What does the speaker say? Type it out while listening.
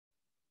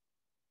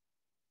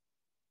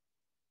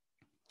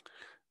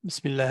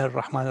Bismillah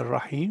ar-Rahman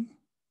ar-Rahim.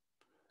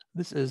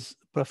 This is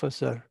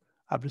Professor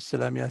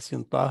Abdussalam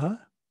Yassin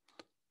Taha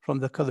from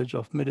the College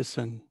of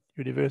Medicine,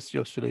 University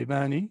of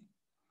Suleimani,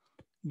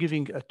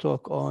 giving a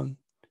talk on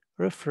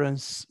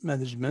reference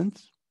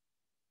management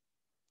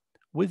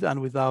with and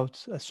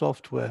without a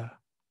software.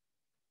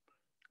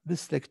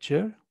 This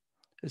lecture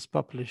is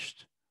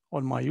published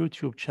on my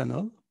YouTube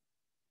channel,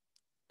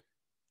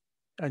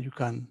 and you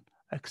can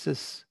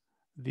access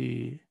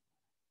the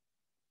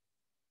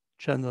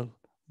channel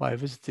by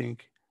visiting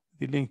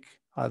the link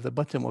at the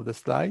bottom of the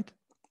slide.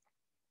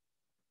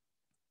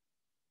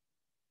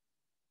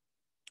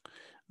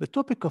 The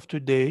topic of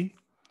today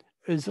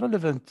is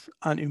relevant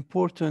and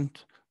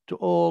important to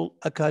all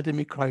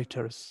academic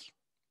writers.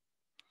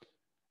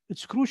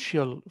 It's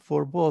crucial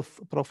for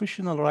both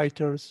professional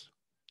writers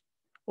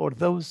or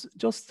those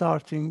just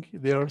starting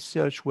their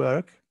research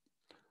work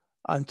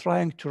and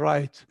trying to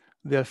write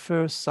their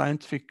first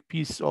scientific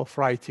piece of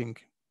writing.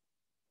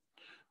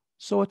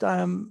 So what I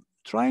am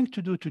trying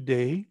to do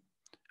today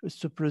is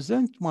to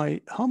present my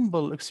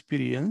humble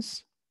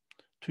experience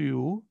to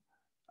you,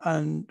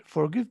 and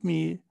forgive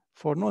me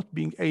for not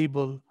being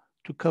able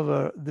to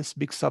cover this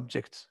big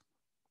subject.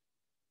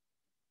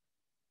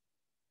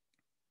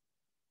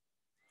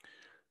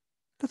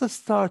 Let us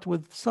start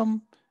with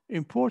some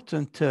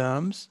important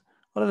terms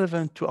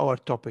relevant to our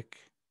topic,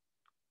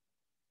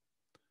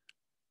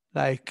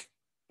 like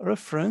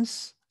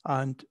reference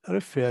and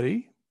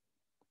referee,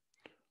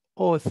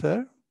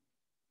 author,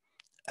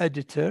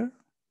 editor,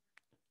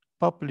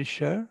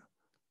 publisher,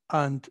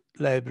 and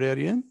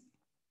librarian,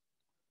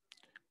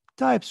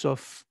 types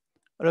of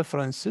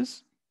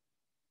references,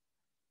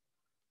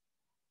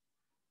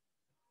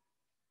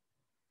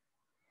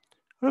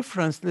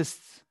 reference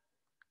lists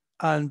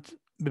and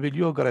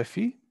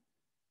bibliography,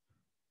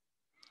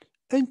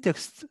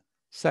 in-text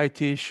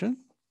citation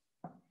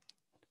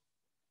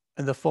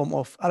in the form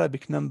of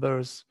Arabic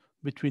numbers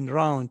between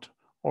round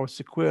or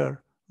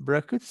square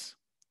brackets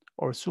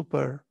or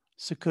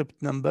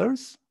superscript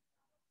numbers,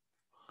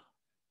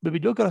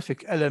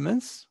 bibliographic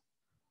elements,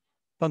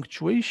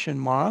 punctuation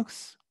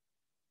marks,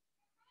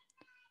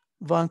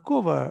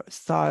 Vancouver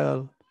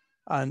style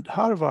and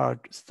Harvard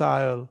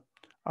style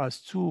as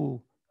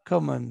two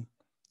common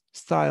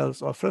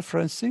styles of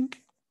referencing,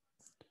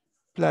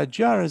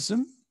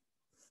 plagiarism,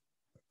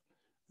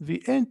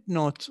 the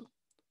EndNote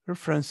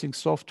referencing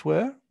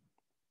software,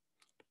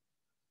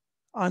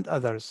 and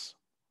others.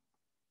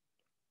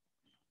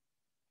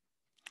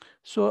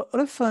 So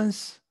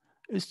reference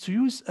is to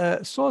use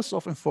a source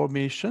of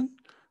information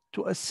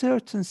to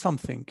ascertain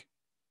something,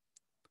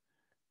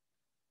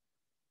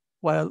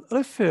 while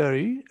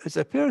referee is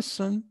a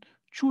person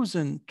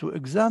chosen to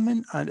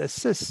examine and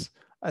assess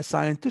a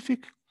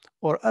scientific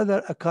or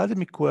other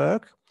academic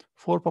work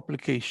for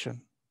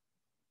publication.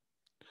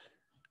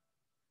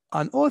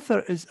 An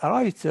author is a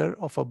writer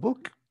of a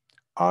book,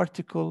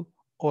 article,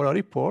 or a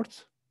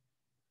report.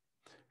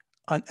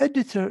 An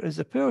editor is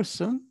a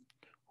person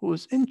who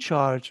is in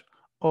charge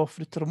of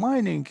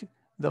determining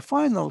the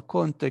final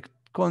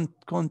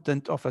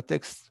content of a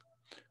text,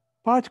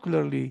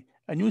 particularly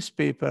a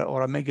newspaper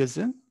or a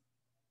magazine.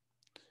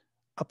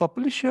 A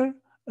publisher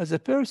is a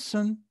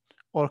person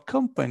or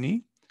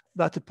company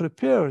that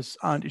prepares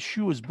and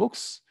issues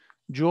books,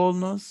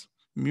 journals,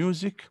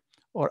 music,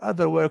 or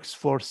other works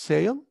for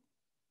sale.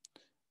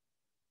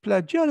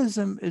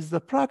 Plagiarism is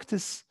the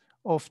practice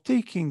of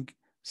taking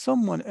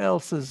someone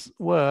else's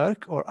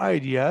work or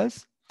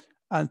ideas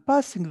and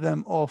passing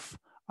them off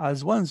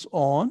as one's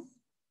own.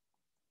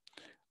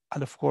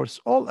 And of course,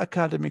 all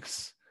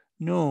academics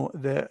know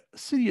the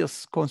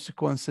serious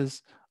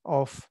consequences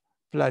of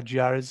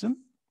plagiarism.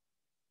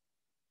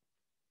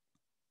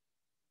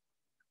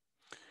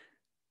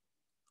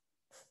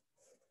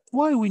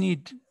 Why we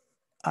need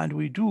and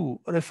we do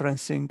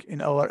referencing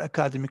in our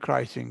academic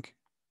writing?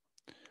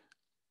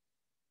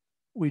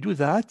 We do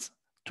that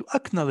to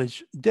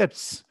acknowledge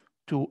debts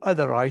to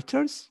other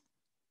writers,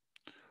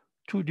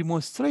 to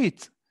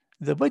demonstrate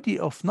the body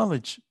of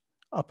knowledge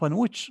upon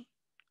which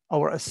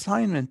our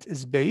assignment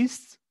is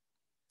based,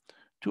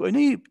 to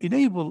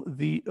enable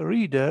the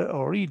reader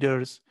or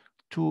readers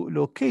to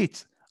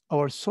locate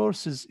our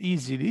sources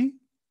easily,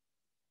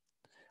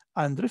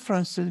 and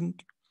referencing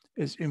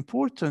is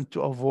important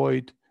to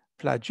avoid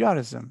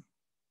plagiarism.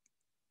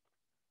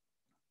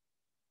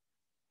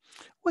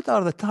 What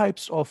are the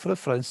types of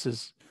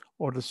references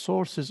or the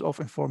sources of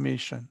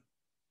information?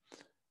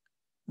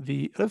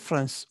 The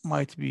reference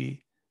might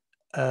be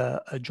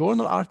a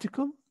journal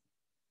article,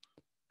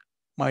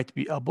 might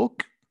be a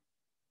book,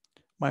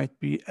 might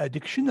be a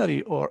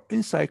dictionary or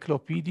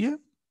encyclopedia,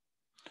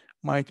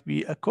 might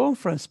be a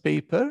conference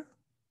paper,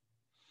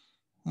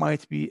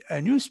 might be a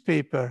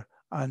newspaper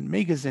and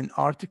magazine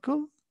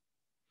article,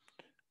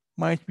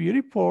 might be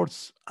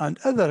reports and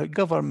other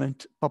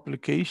government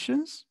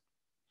publications,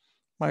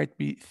 might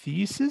be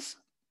theses,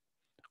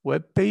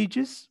 web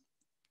pages,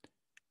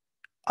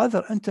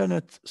 other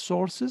internet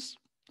sources,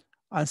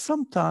 and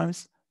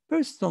sometimes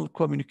personal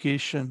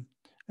communication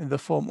in the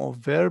form of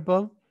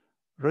verbal,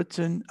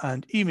 written,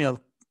 and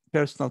email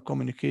personal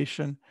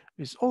communication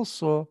is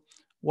also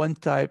one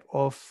type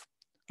of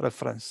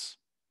reference.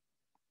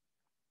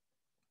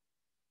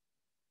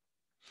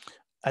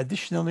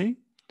 Additionally,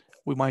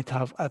 we might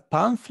have a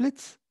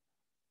pamphlet,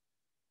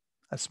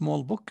 a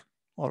small book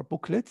or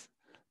booklet,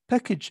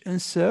 package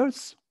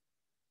inserts,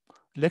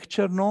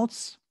 lecture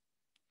notes,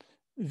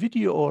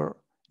 video or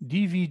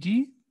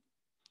DVD,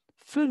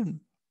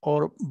 film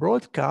or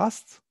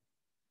broadcast,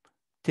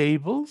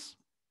 tables,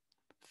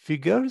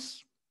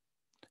 figures,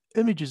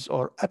 images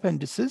or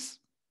appendices.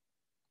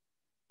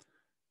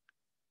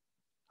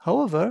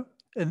 However,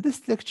 in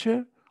this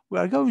lecture, we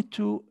are going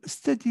to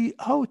study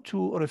how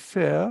to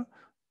refer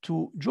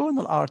to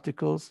journal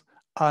articles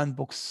and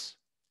books.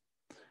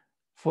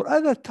 For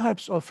other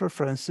types of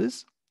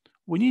references,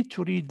 we need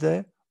to read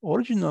the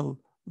original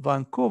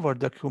Vancouver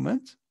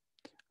document,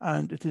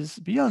 and it is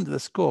beyond the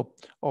scope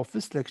of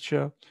this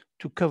lecture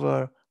to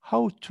cover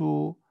how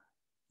to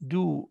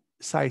do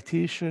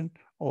citation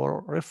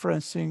or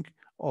referencing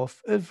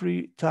of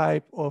every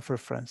type of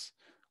reference.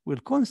 We'll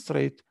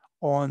concentrate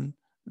on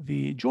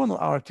the journal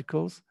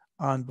articles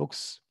and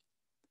books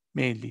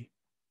mainly.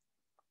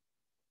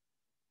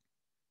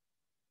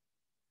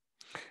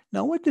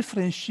 Now, what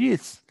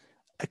differentiates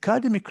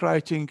academic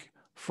writing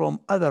from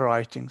other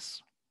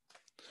writings?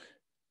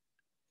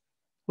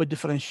 What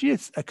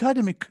differentiates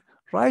academic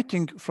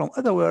writing from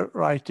other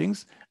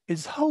writings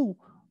is how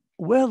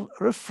well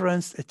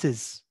referenced it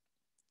is.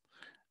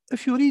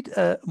 If you read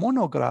a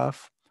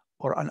monograph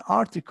or an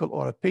article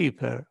or a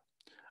paper,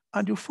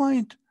 and you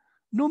find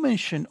no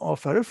mention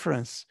of a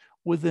reference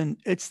within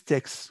its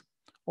text,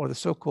 or the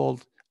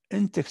so-called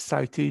in-text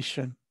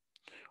citation,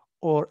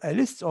 or a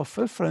list of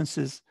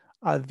references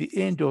at the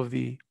end of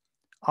the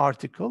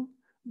article,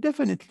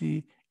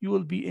 definitely you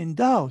will be in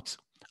doubt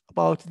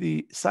about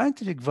the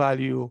scientific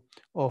value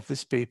of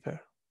this paper.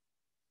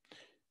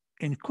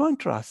 In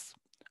contrast,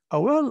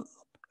 a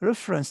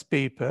well-referenced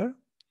paper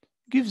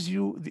gives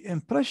you the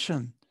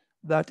impression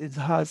that it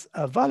has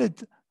a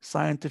valid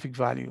scientific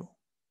value.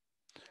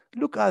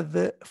 Look at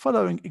the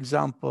following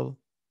example.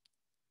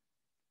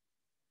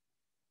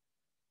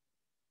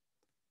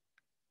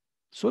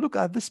 So look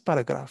at this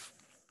paragraph.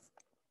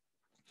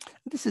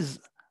 This is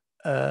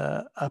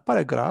a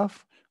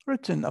paragraph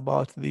written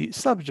about the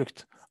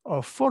subject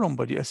of foreign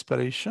body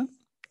aspiration.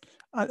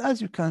 And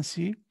as you can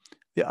see,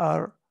 there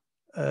are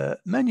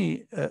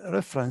many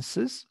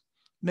references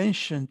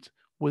mentioned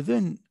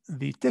within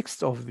the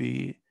text of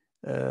the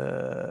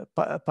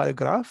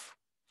paragraph,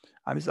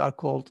 and these are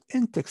called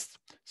in-text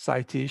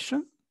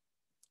citation.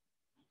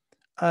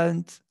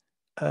 And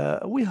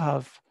we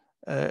have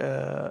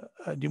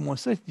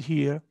demonstrated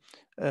here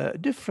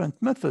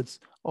different methods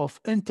of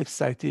in-text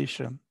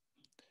citation.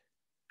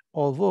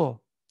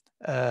 Although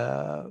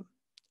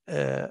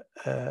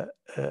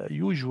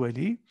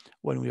usually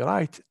when we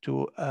write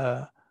to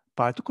a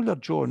particular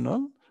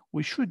journal,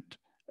 we should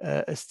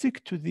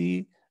stick to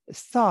the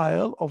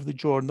style of the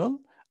journal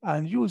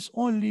and use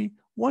only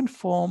one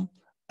form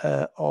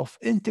of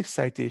in-text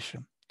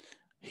citation.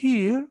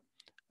 Here,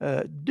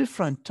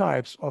 different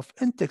types of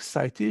in-text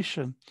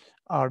citation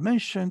are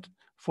mentioned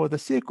for the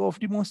sake of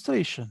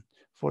demonstration,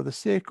 for the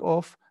sake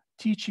of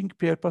teaching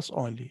purpose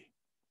only.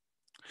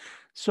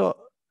 So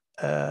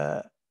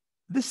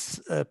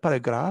this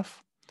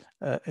paragraph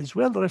is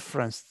well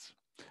referenced.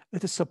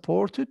 It is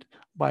supported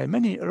by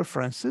many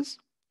references.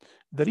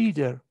 The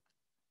reader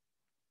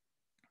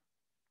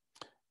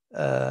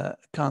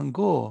can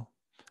go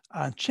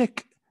and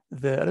check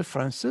the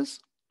references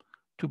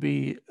to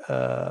be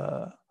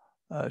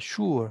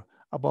sure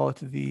about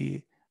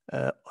the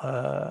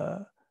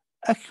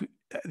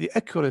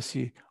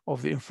accuracy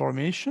of the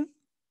information.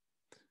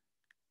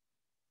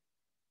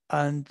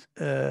 And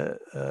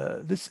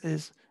this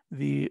is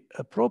the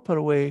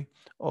proper way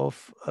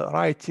of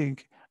writing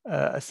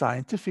a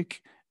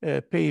scientific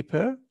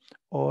paper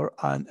or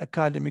an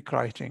academic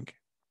writing.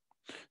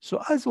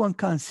 So as one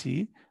can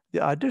see,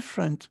 there are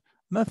different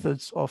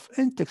methods of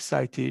in-text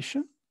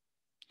citation.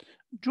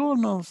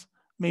 Journals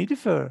may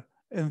differ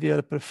in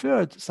their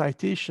preferred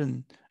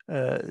citation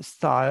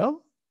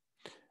style,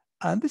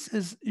 and this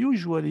is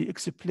usually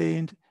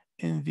explained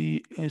in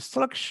the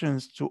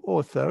instructions to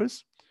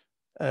authors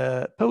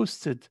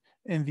posted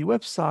in the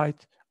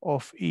website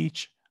of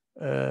each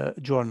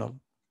journal.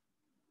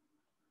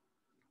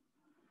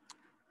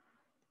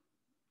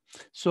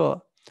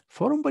 So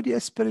foreign body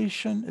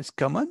aspiration is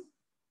common.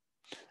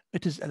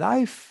 It is a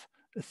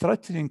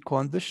life-threatening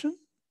condition.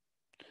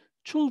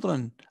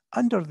 Children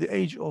under the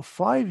age of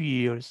 5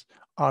 years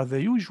are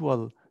the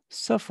usual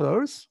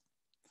sufferers.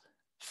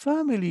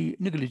 Family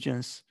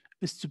negligence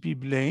is to be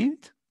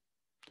blamed,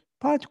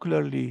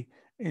 particularly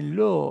in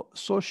low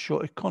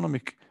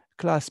socio-economic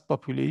class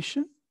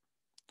population.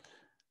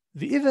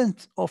 The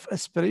event of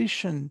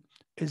aspiration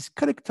is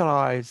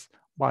characterized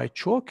by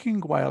choking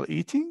while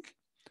eating,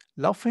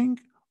 laughing,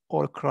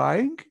 or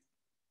crying.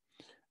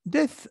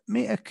 Death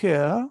may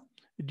occur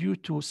due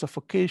to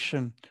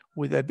suffocation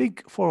with a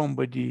big foreign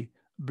body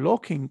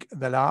blocking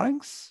the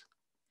larynx.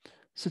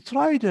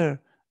 Stridor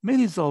may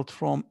result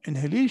from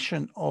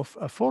inhalation of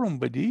a foreign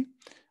body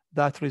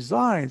that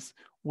resides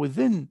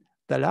within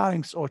the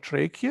larynx or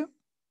trachea.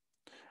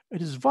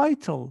 It is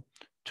vital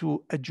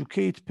to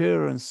educate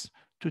parents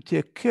to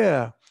take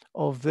care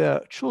of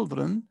their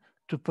children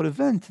to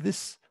prevent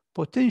this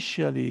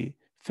potentially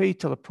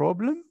fatal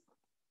problem.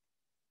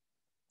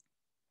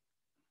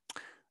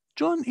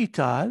 John et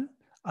al.,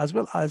 as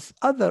well as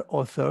other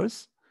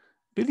authors,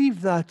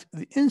 believe that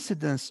the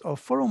incidence of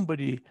foreign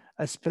body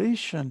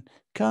aspiration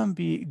can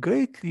be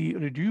greatly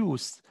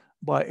reduced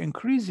by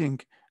increasing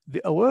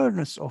the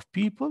awareness of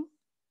people.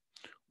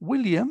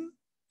 William,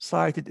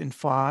 cited in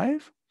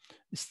 5,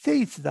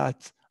 states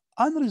that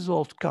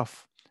unresolved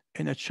cough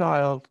in a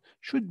child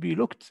should be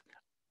looked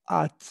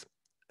at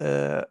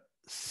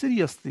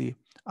seriously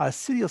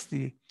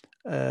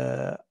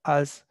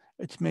as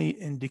it may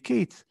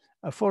indicate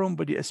a foreign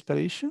body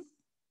aspiration.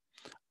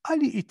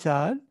 Ali et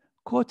al.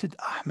 Quoted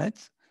Ahmed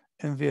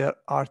in their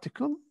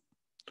article,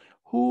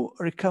 who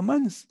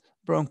recommends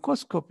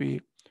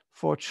bronchoscopy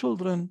for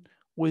children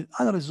with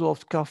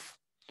unresolved cough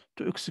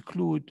to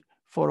exclude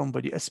foreign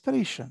body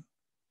aspiration.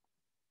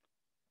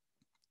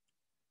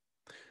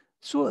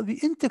 So the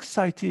in-text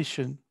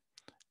citation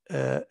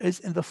is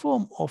in the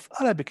form of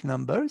Arabic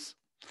numbers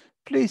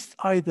placed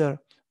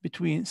either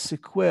between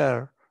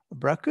square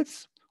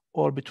brackets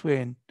or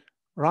between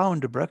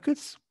round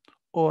brackets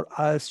or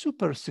as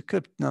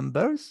superscript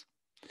numbers.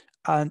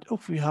 And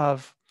if we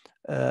have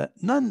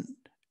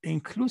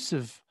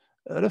non-inclusive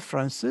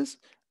references,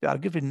 they are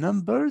given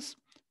numbers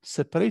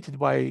separated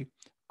by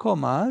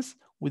commas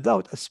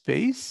without a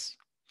space.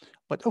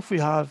 But if we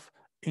have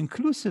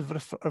inclusive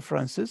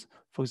references,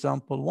 for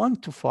example, 1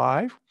 to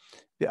 5,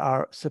 they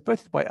are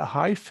separated by a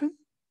hyphen.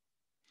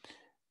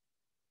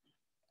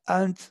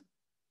 And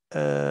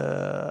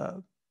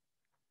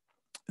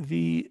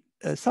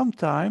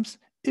sometimes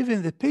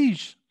even the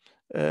page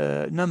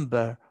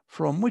number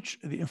from which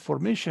the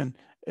information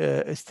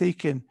is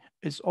taken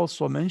is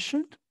also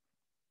mentioned.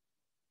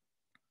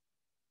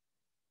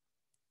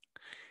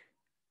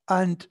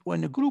 And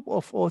when a group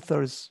of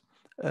authors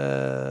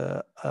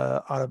are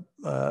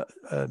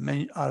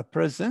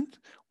present,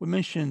 we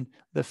mention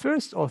the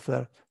first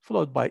author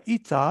followed by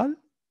et al.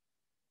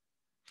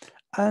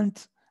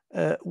 And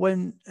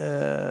when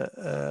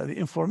the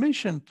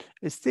information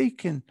is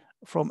taken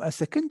from a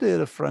secondary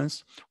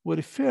reference, we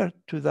refer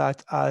to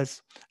that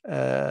as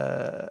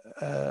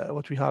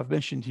what we have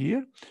mentioned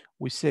here.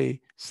 We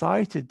say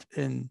cited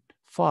in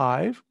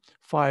 5.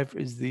 5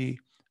 is the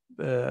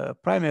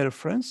primary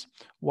reference,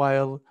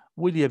 while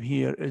William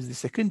here is the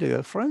secondary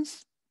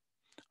reference,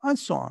 and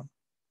so on.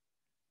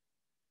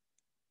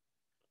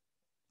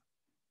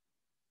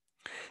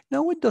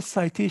 Now, what does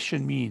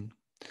citation mean?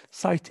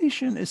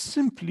 Citation is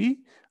simply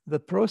the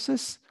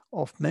process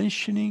of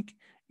mentioning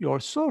your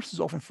sources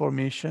of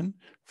information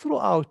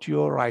throughout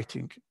your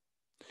writing.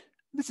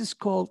 This is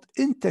called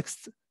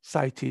in-text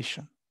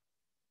citation.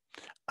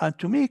 And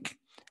to make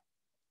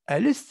a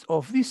list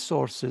of these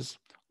sources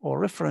or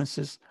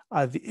references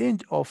at the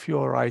end of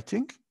your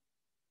writing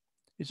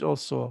is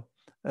also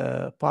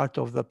part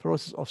of the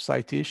process of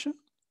citation.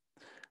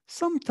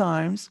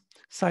 Sometimes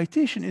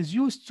citation is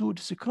used to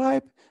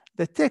describe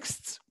the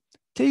texts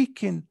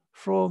taken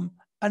from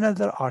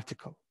another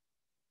article.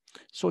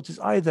 So it is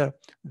either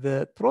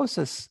the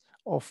process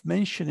of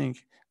mentioning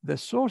the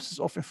sources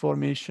of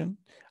information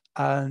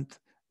and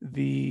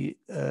the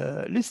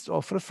list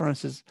of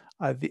references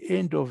at the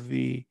end of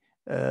the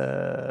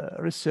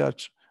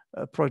research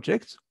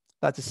project,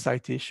 that is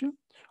citation,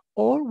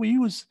 or we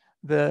use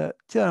the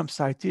term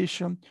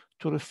citation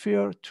to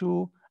refer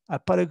to a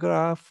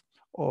paragraph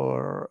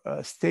or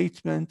a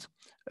statement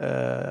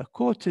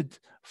quoted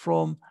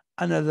from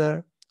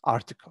another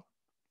article.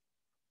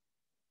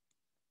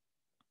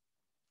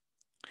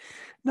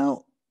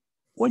 Now,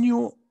 when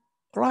you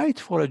write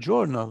for a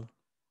journal,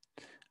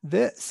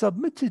 the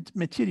submitted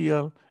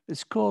material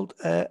is called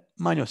a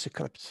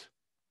manuscript.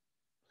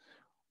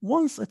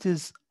 Once it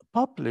is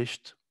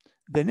published,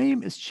 the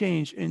name is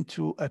changed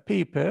into a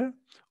paper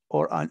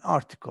or an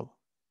article.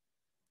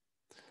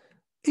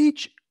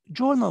 Each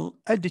journal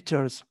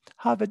editors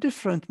have a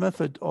different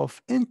method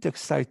of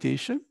in-text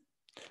citation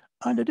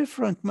and a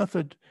different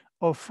method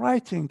of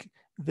writing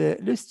the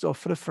list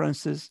of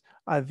references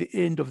at the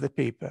end of the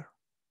paper.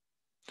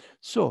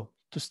 So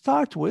to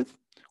start with,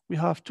 we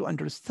have to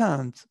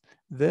understand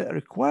the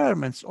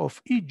requirements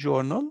of each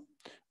journal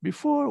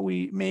before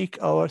we make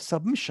our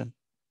submission.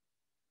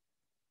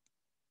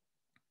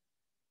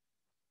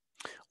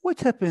 What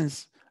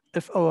happens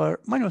if our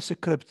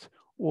manuscript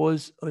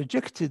was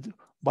rejected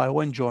by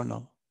one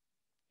journal?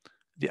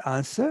 The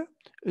answer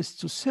is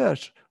to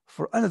search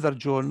for another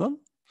journal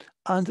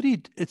and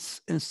read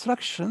its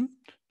instruction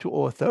to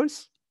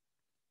authors.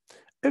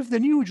 If the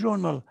new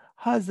journal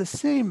has the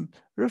same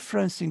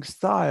referencing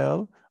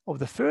style of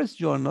the first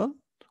journal,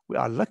 we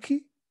are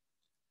lucky.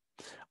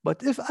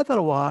 But if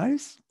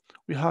otherwise,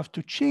 we have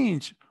to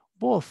change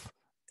both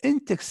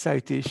in-text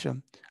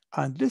citation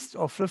and list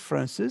of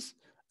references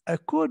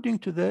according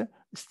to the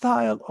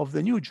style of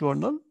the new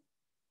journal.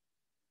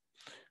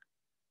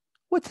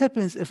 What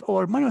happens if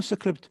our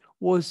manuscript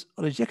was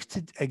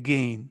rejected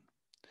again?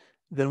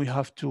 Then we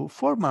have to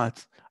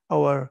format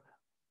our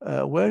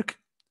work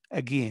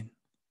again.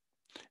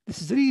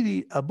 This is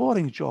really a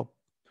boring job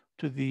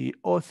to the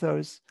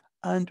authors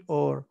and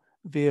or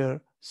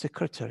their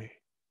secretary.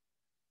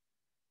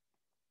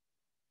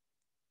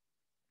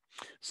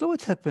 So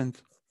what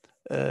happened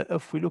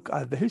if we look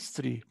at the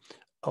history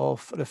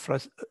of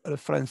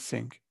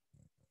referencing?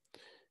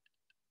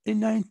 In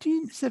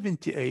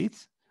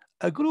 1978,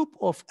 a group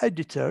of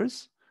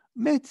editors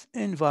met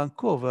in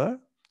Vancouver,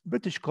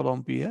 British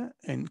Columbia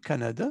in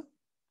Canada.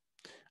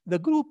 The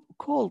group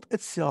called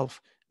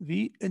itself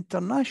the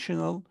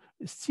International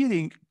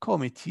Steering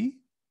Committee,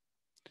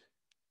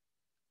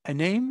 a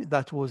name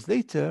that was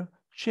later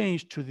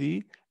changed to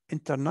the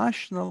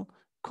International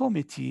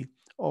Committee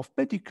of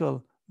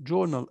Medical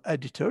Journal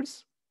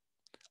Editors,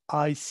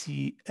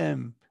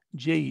 ICMJE.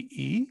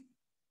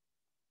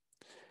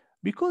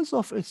 Because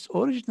of its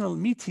original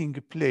meeting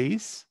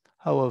place,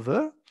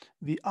 however,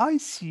 the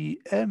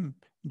ICMJE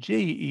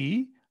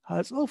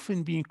has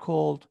often been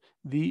called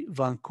the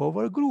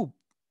Vancouver Group.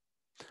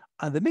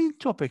 And the main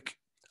topic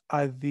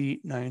at the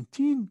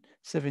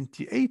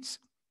 1978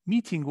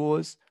 meeting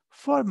was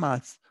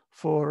formats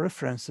for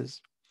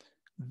references.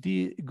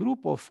 The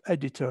group of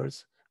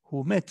editors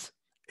who met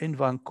in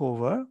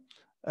Vancouver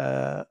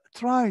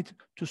tried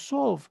to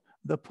solve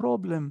the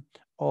problem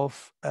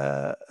of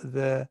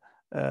the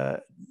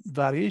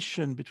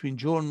variation between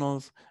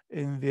journals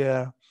in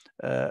their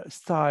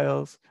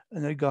styles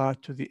in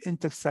regard to the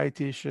in-text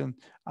citation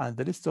and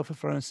the list of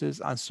references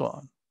and so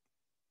on.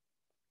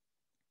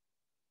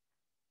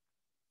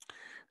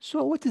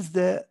 So what is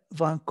the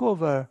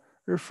Vancouver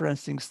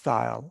referencing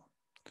style?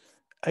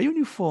 A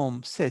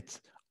uniform set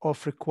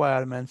of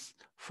requirements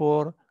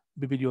for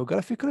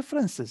bibliographic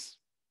references,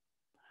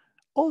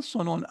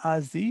 also known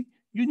as the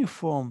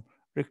uniform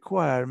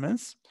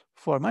requirements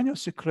for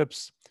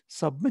manuscripts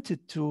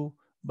submitted to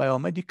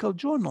biomedical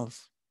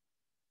journals.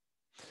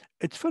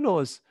 It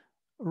follows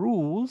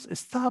rules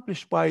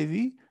established by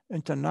the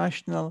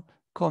International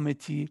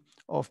Committee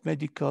of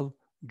Medical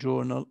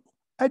Journal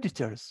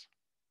Editors.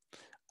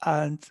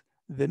 And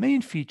the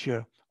main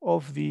feature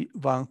of the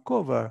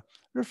Vancouver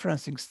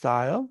referencing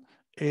style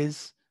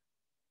is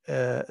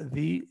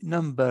the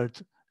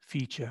numbered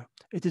feature.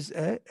 It is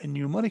a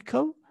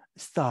numerical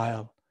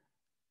style.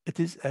 It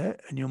is a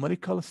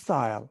numerical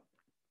style.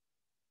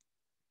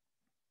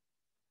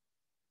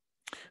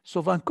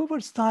 So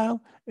Vancouver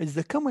style is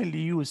the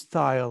commonly used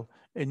style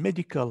in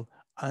medical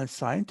and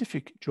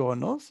scientific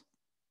journals.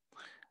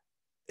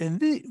 In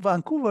the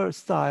Vancouver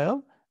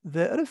style,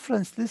 the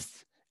reference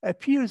list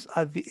appears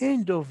at the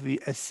end of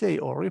the essay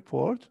or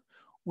report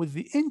with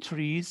the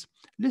entries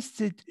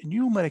listed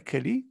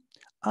numerically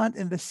and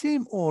in the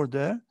same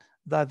order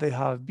that they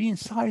have been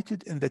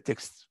cited in the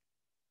text.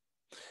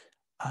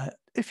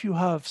 If you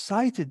have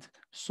cited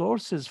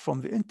sources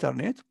from the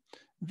internet,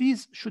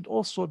 these should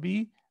also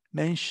be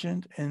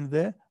mentioned in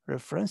the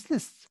reference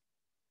list.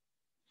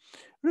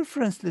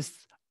 Reference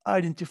list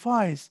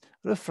identifies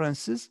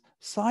references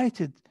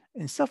cited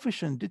in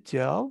sufficient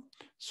detail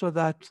so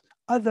that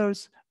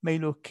others may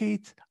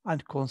locate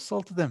and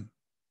consult them.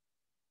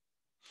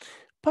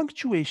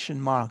 Punctuation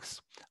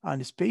marks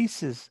and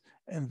spaces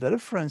in the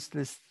reference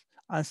list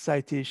and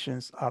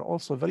citations are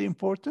also very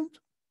important.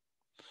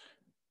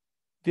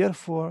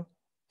 Therefore,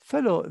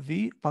 follow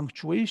the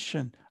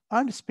punctuation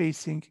and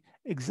spacing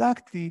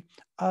exactly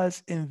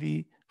as in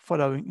the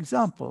following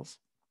examples.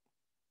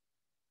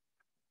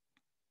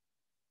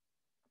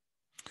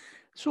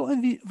 So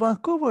in the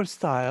Vancouver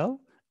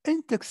style,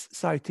 in-text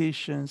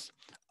citations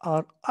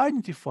are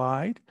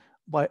identified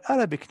by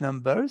Arabic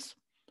numbers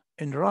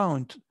in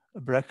round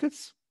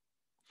brackets.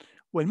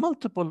 When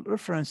multiple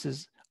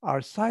references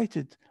are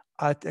cited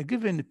at a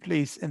given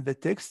place in the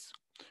text,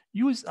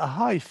 use a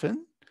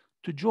hyphen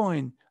to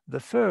join the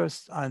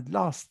first and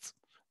last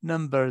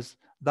numbers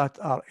that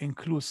are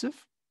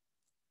inclusive,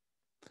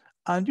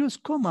 and use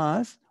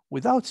commas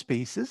without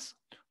spaces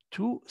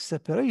to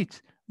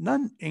separate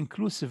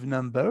non-inclusive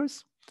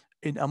numbers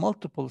in a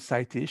multiple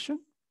citation.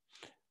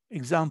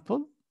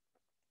 Example,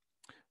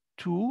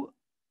 2,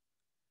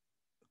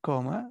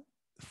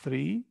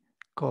 3,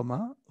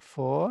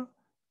 4,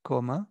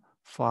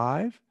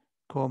 5,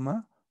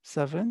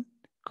 7,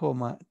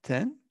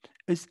 10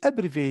 is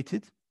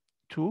abbreviated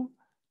to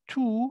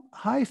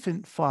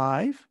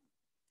 2-5,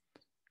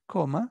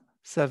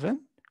 7,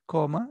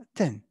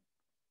 10.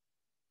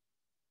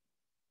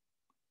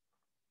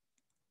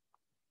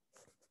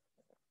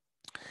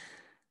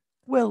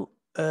 Well,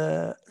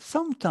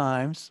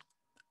 sometimes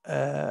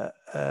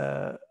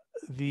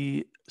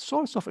the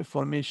source of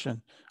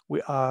information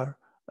we are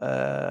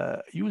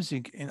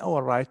using in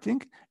our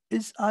writing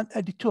is an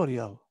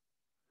editorial.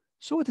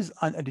 So what is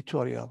an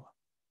editorial?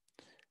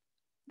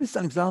 This is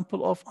an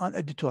example of an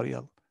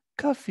editorial.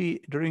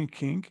 Coffee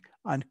drinking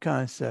and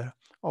cancer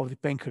of the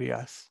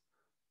pancreas,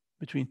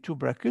 between two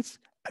brackets,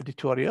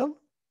 editorial,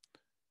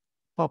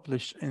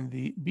 published in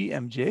the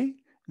BMJ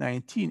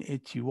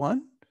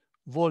 1981,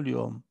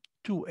 volume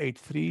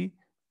 283,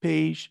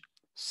 page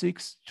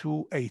 6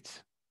 to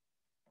 8.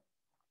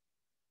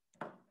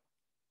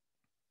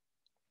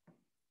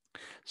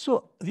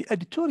 So the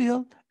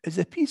editorial is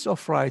a piece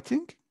of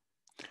writing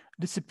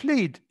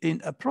displayed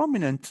in a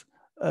prominent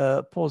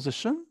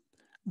position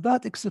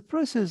that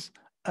expresses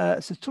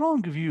a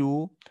strong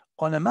view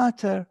on a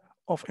matter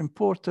of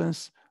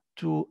importance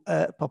to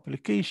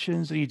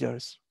publication's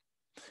readers.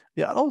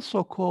 They are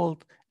also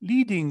called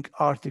leading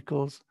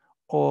articles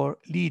or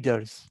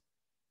leaders.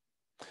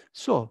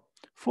 So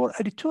for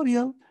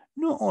editorial,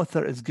 no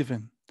author is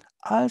given,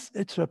 as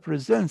it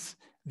represents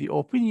the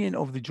opinion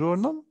of the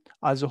journal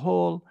as a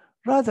whole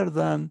rather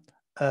than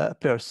a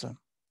person.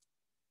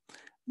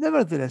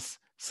 Nevertheless,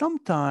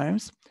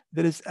 sometimes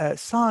there is a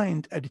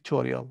signed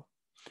editorial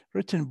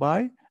written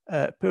by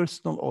a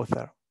personal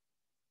author.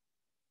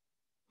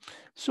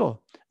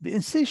 So the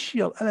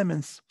essential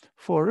elements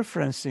for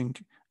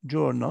referencing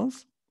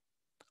journals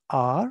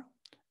are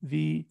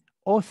the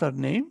author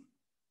name,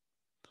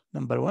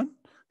 number one,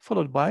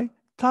 followed by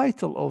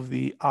title of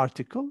the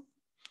article,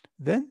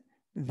 then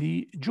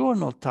the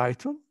journal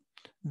title,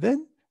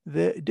 then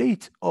the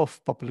date of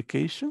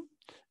publication,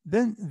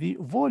 then the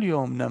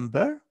volume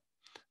number,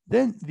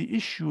 then the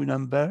issue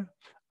number,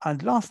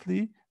 and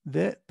lastly,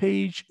 the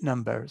page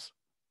numbers.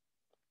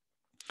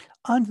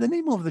 And the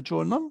name of the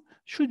journal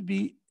should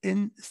be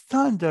in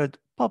standard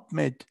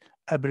PubMed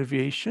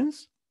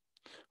abbreviations.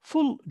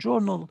 Full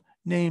journal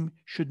name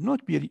should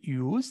not be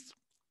used.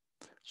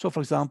 So for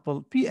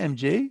example,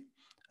 BMJ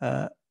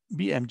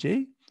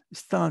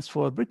stands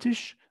for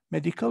British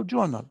Medical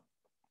Journal.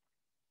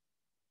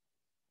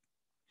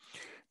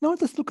 Now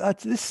let's look at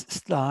this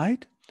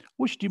slide,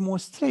 which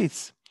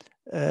demonstrates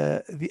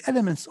the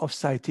elements of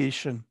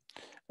citation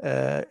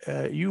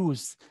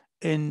used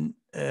in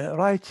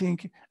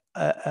writing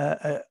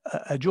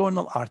a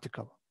journal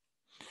article.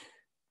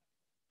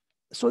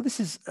 So this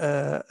is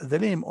the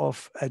name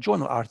of a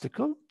journal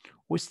article.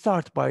 We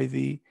start by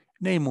the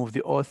name of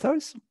the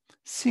authors,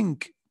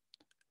 Singh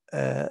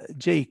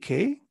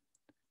J.K.,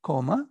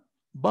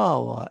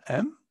 Bawa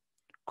M.,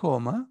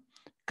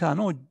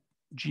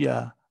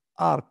 Kanogia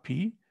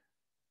R.P.,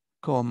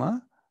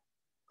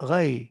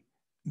 Ray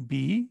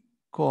B.,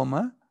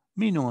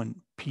 Minon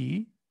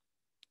P.,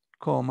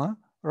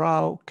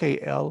 Rao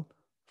K.L.,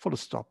 full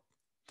stop.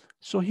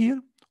 So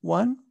here,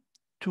 1,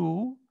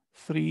 2,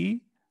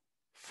 3,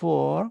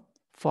 4,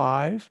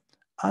 5,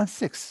 and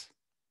 6.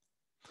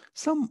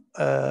 Some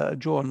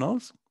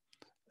journals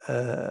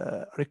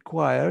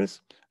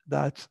requires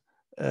that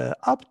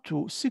up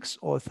to 6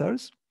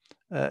 authors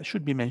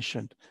should be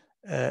mentioned.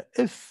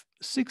 If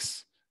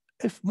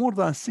more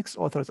than 6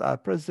 authors are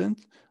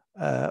present,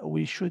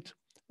 we should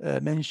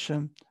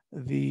mention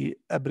the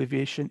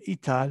abbreviation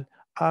ETAL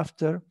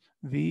after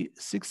the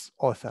 6th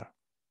author.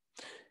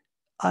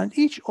 And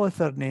each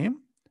author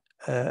name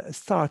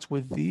starts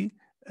with the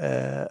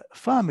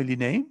family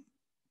name,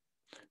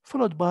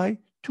 followed by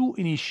 2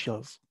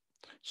 initials.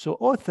 So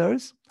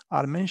authors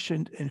are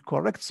mentioned in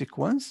correct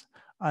sequence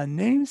and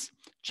names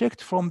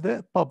checked from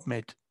the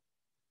PubMed.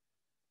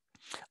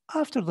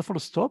 After the full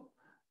stop,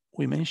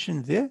 we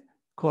mention the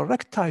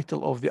correct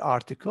title of the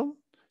article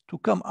to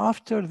come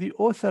after the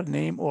author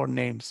name or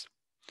names.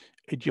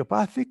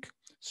 Idiopathic,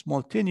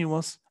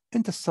 simultaneous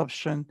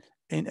interception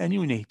in a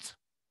neonate,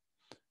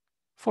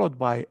 followed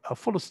by a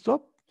full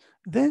stop.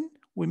 Then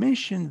we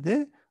mention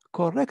the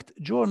correct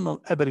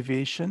journal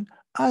abbreviation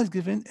as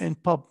given in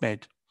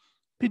PubMed.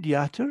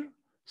 Pediatric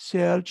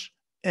Surge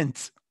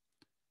INT,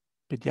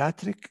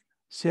 Pediatric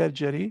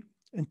Surgery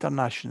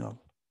International.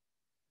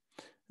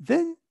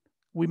 Then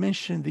we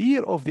mention the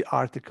year of the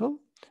article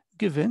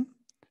given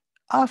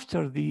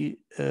after the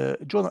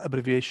journal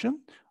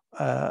abbreviation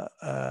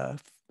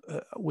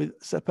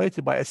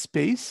separated by a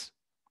space,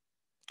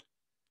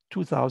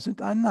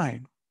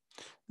 2009.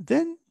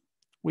 Then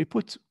we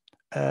put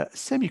a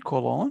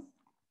semicolon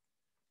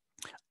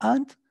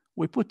and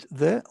we put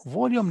the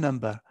volume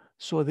number.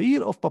 So the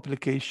year of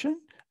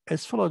publication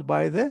is followed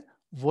by the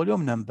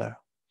volume number.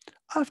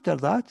 After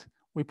that,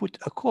 we put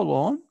a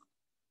colon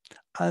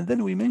and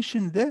then we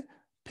mention the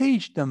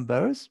page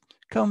numbers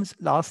comes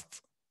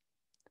last.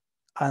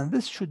 And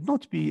this should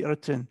not be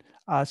written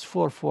as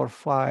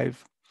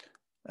 445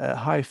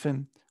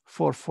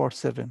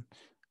 -447.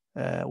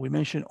 We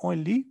mention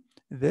only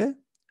the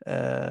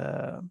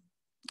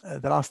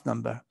last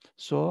number.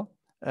 So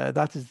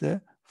that is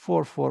the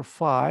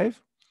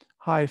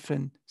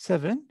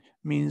 445-7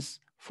 means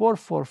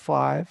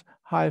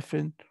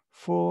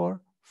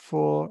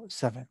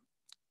 445-447.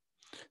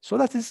 So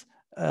that is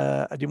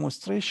a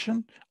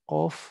demonstration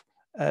of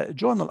a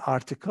journal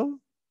article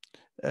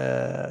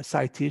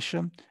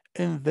citation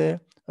in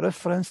the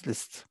reference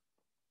list.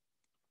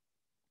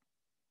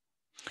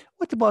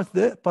 What about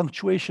the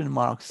punctuation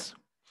marks?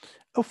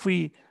 If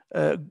we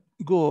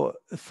go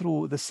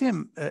through the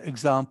same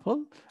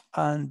example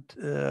and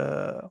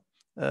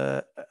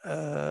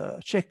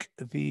check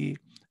the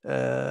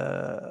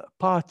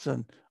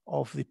pattern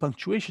of the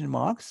punctuation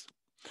marks,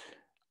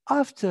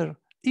 after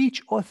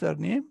each author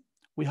name,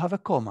 we have a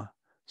comma.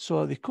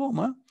 So the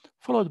comma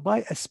followed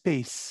by a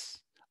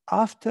space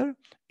after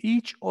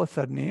each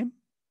author name,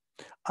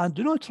 and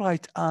do not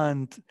write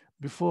 "and"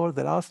 before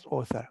the last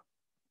author.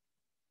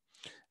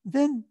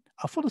 Then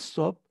a full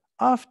stop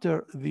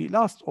after the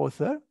last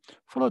author,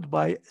 followed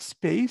by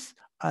space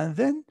and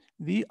then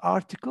the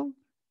article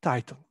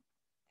title.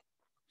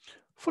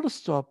 Full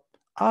stop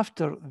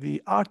after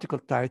the article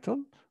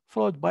title,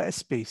 followed by a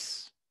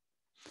space.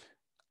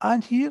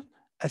 And here,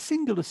 a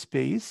single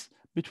space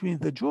between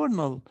the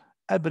journal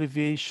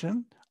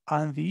abbreviation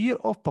and the year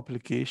of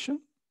publication,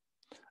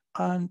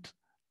 and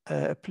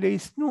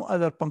place no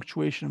other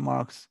punctuation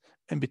marks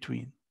in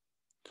between.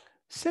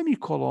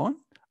 Semicolon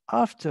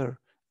after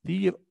the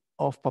year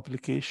of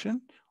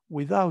publication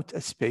without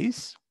a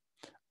space,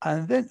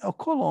 and then a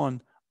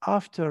colon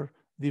after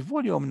the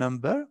volume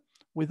number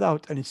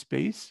without any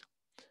space,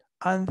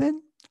 and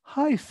then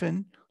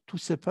hyphen to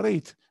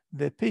separate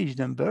the page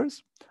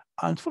numbers,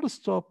 and full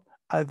stop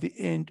at the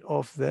end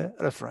of the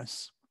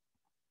reference.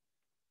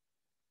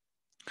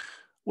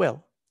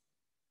 Well,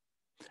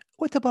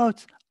 what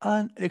about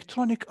an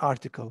electronic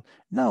article?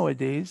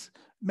 Nowadays,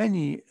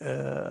 many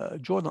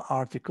journal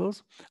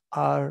articles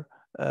are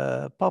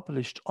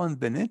published on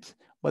the net,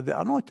 but they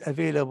are not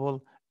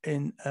available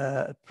in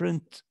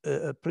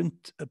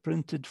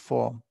printed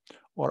form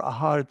or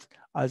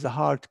as a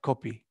hard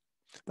copy.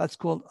 That's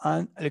called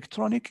an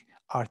electronic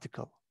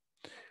article.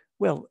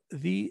 Well,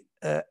 the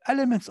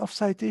elements of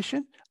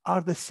citation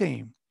are the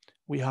same.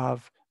 We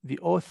have the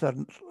author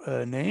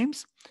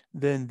names,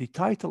 then the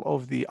title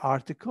of the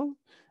article,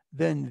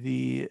 then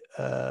the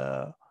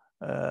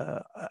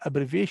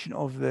abbreviation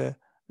of the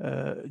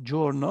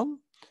journal,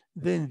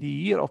 then the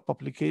year of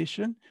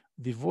publication,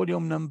 the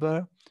volume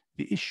number,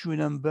 the issue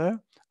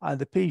number, and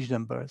the page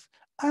numbers.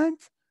 And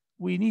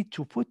we need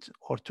to put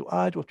or to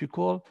add what we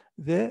call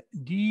the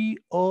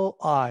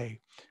DOI.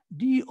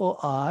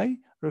 DOI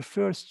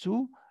refers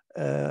to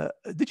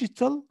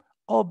digital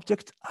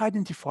object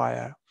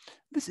identifier.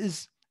 This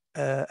is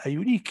a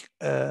unique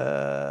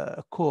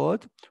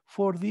code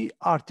for the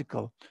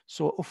article.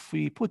 So if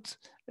we put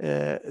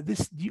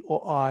this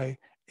DOI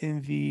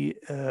in the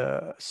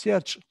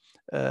search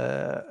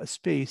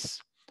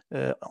space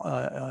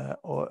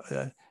or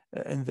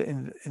in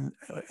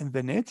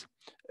the net,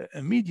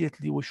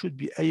 immediately we should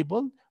be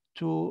able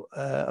to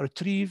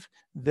retrieve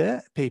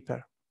the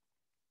paper.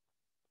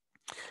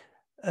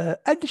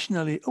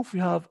 Additionally, if we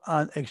have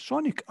an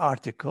electronic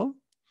article,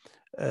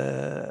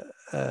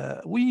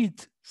 we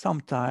need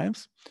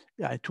sometimes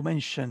to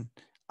mention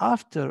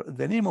after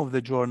the name of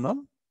the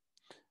journal,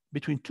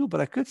 between two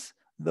brackets,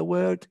 the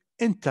word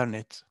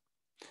internet.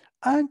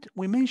 And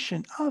we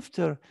mention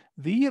after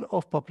the year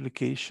of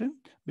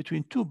publication,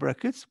 between two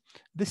brackets,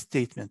 the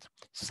statement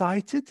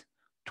cited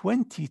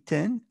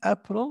 2010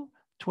 April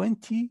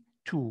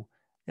 22.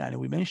 Yani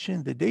we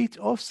mention the date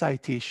of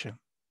citation.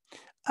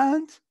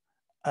 And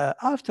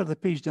after the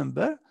page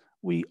number,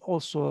 we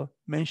also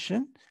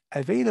mention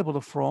available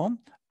from,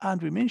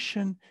 and we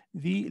mention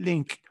the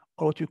link,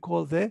 or what we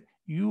call the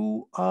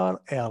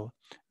URL.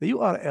 The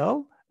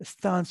URL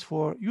stands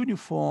for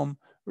Uniform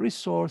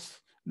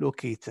Resource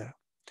Locator.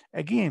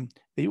 Again,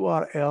 the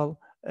URL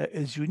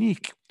is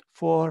unique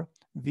for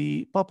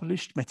the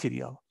published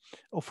material.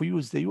 If we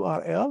use the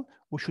URL,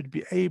 we should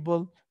be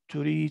able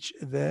to reach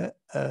the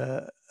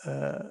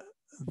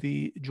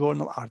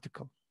journal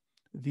article,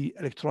 the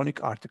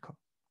electronic article.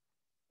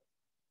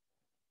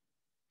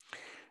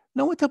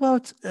 Now, what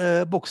about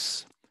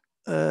books?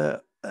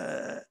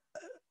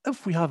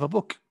 If we have a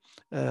book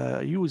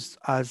used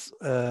as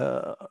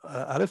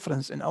a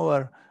reference in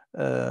our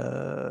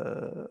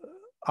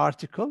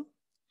article,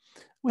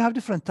 we have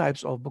different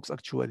types of books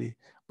actually,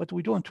 but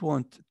we don't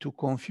want to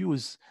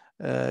confuse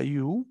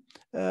you.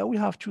 We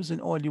have chosen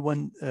only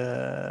one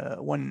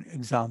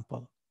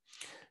example.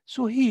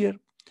 So here,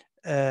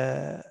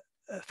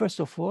 first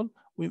of all,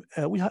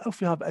 if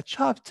we have a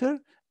chapter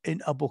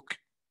in a book,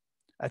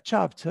 a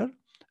chapter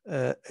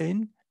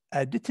in a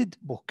edited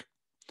book,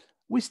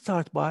 we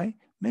start by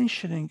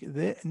mentioning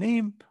the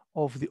name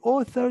of the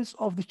authors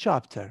of the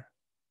chapter.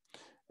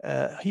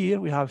 Here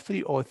we have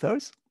 3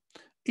 authors.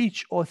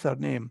 Each author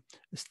name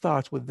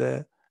starts with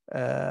the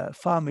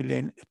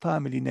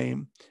family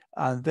name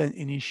and then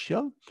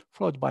initial,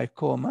 followed by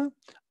comma,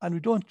 and we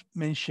don't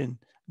mention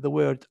the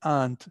word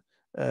 "and"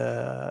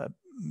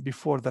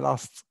 before the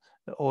last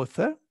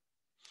author.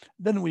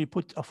 Then we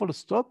put a full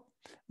stop.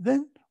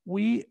 Then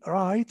we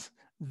write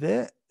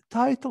the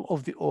title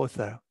of the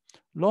author,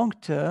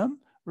 long-term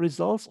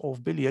results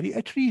of biliary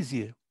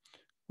atresia.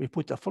 We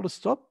put a full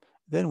stop.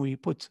 Then we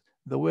put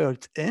the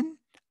word "in"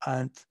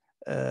 and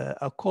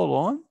a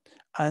colon,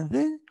 and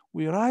then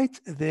we write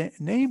the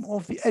name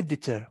of the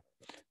editor,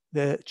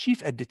 the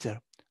chief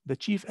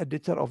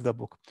editor of the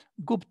book,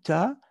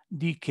 Gupta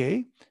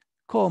DK,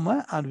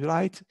 comma, and we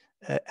write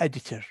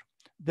editor,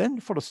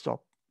 then full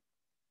stop.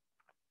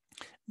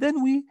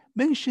 Then we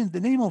mention the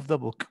name of the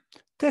book,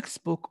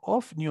 Textbook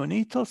of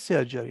Neonatal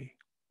Surgery,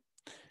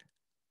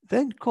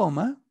 then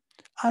comma,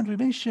 and we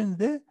mention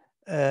the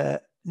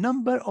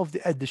number of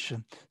the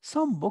edition.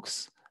 Some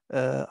books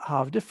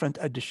have different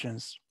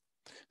additions.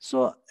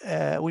 So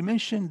we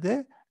mentioned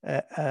the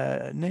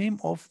name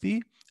of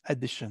the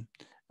addition.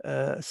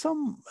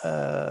 Some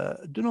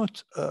do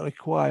not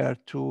require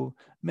to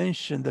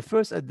mention the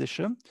first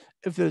addition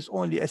if there's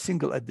only a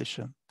single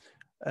addition.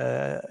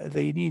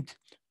 They need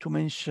to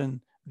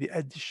mention the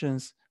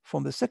additions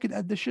from the second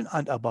addition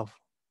and above.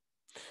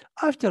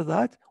 After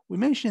that, we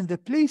mention the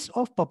place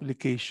of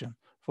publication.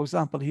 For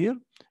example, here,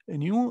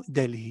 New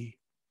Delhi.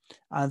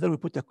 And then we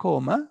put a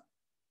comma.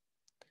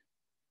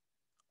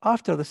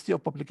 After the city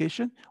of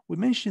publication, we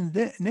mention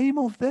the name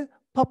of the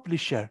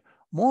publisher.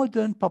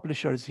 Modern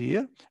publishers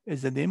here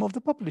is the name of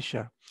the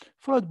publisher,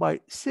 followed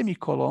by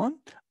semicolon,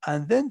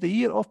 and then the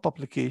year of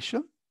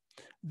publication,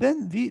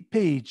 then the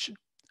page,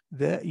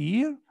 the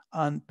year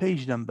and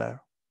page number.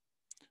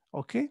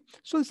 Okay,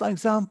 so it's an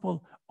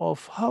example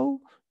of how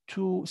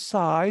to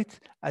cite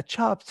a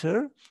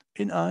chapter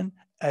in an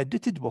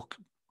edited book.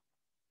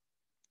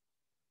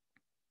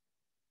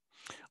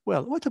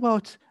 Well, what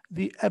about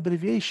the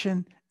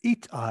abbreviation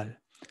et al?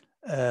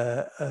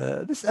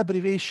 This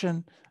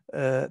abbreviation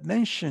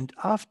mentioned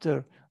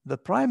after the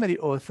primary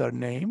author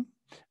name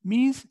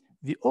means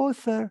the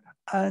author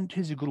and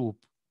his group.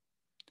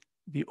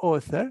 The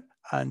author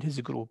and his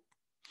group.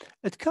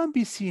 It can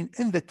be seen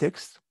in the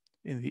text,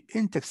 in the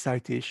in-text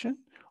citation,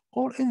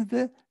 or in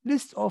the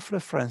list of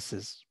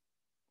references.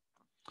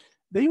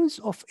 The use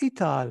of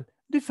et al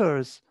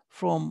differs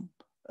from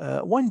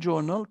one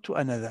journal to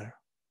another.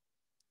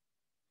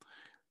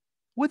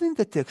 Within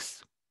the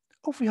text,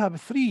 if we have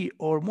 3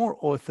 or more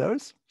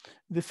authors,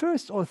 the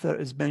first author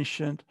is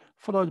mentioned,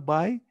 followed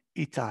by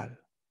et al.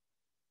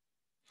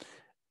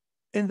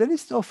 In the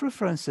list of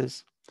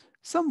references,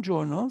 some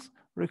journals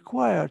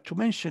require to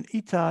mention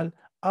et al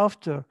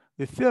after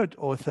the third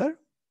author,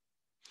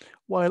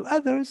 while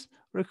others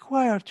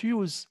require to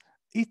use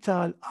et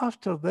al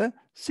after the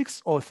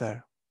sixth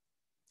author.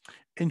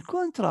 In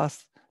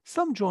contrast,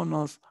 some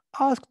journals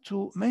ask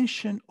to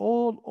mention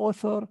all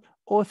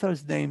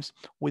authors' names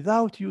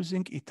without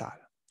using et al.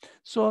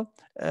 So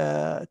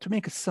to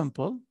make it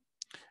simple,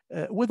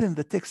 within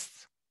the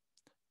text,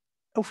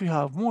 if we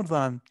have more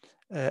than,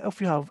 if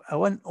we have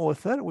one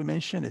author, we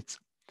mention it.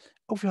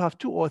 If we have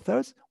 2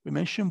 authors, we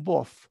mention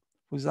both.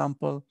 For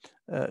example,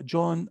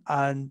 John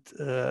and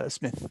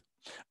Smith.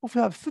 If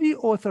we have 3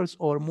 authors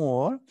or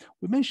more,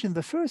 we mention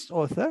the first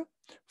author,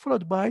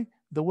 followed by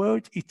the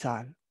word et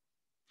al.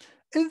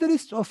 In the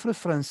list of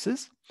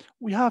references,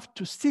 we have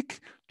to stick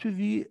to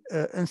the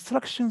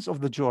instructions of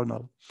the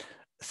journal.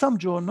 Some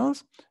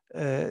journals,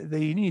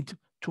 they need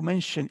to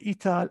mention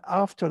et al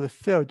after the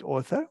third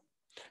author.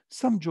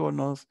 Some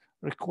journals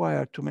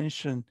require to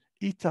mention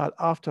et al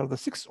after the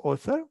sixth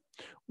author,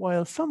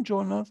 while some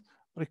journals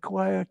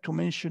require to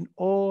mention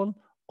all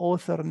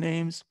author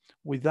names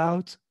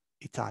without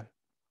et al.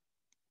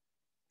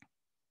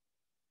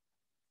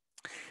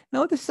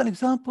 Now, this is an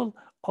example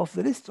of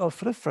the list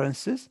of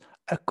references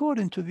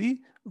according to the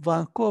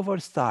Vancouver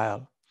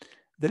style.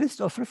 The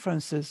list of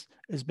references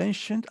is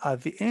mentioned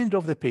at the end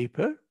of the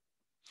paper,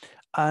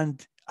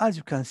 and as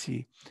you can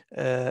see,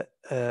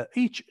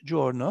 each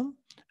journal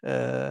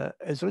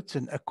is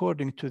written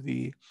according to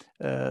the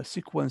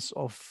sequence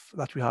of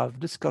that we have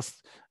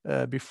discussed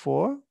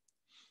before.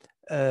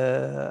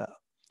 And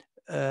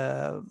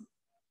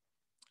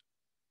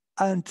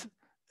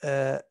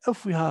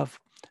if we have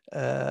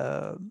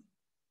the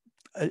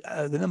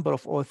number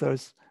of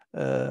authors,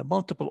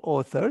 multiple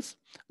authors,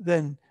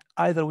 then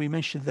either we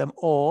mention them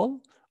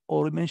all,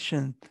 or we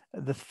mention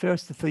the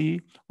first 3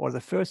 or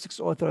the first 6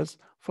 authors,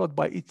 followed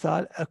by et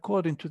al,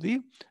 according to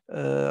the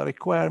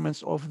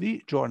requirements of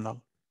the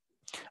journal.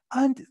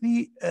 And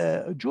the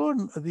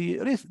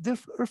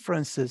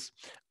references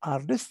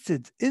are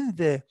listed in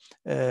the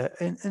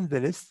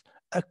list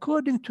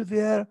according to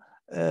their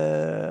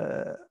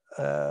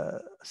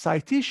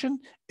citation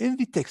in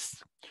the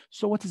text.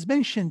 So what is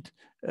mentioned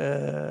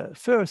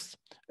first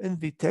in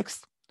the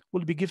text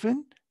will be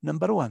given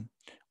number 1.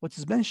 What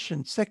is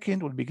mentioned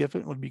second will be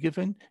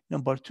given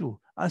number 2,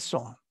 and so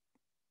on.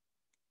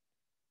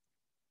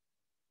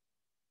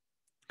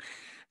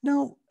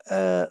 Now,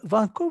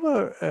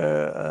 Vancouver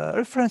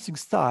referencing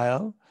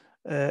style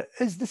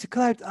is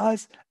described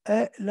as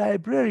a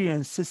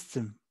librarian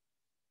system,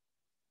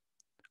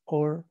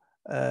 or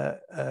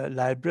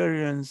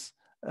librarians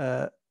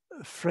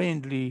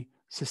friendly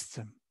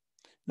system.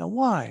 Now,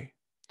 why?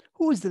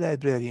 Who is the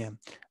librarian?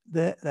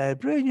 The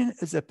librarian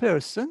is a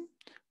person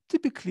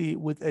typically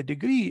with a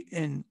degree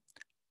in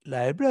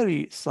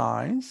library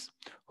science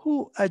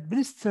who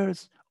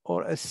administers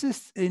or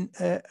assists in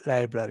a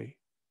library.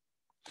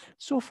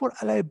 So for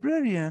a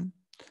librarian,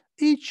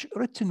 each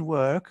written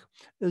work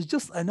is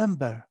just a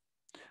number,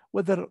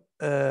 whether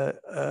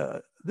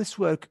this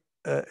work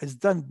is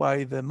done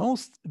by the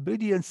most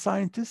brilliant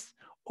scientist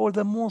or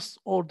the most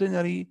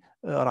ordinary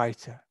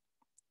writer.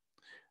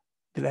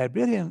 The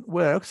librarian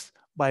works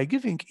by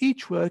giving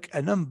each work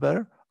a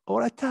number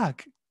or a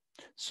tag.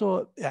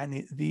 So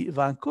the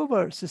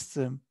Vancouver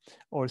system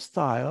or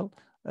style,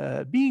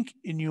 being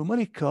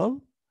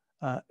numerical,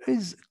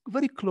 is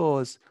very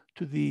close to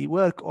to the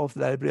work of the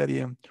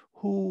librarian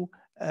who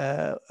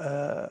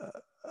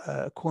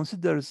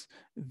considers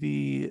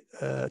the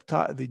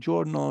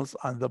journals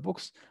and the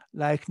books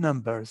like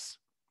numbers.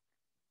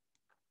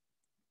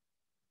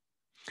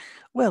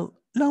 Well,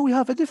 now we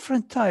have a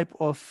different type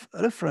of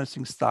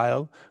referencing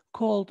style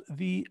called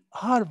the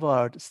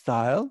Harvard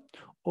style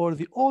or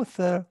the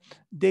author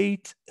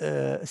date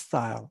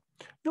style.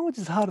 Now, what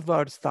is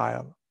Harvard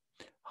style?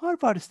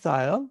 Harvard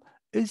style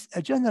is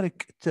a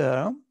generic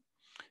term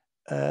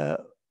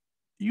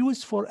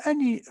used for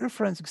any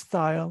referencing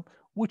style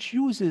which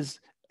uses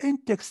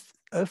in-text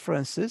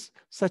references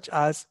such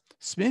as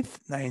Smith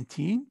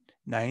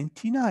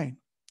 1999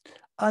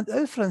 and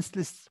a reference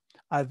list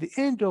at the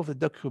end of the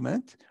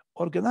document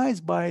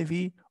organized by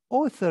the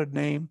author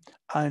name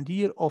and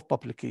year of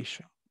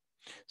publication.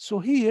 So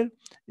here,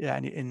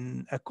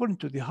 according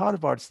to the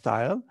Harvard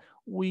style,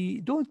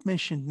 we don't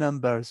mention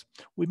numbers.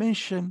 We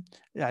mention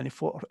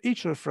for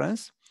each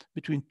reference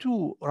between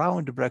two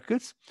round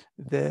brackets,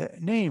 the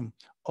name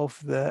of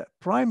the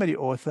primary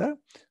author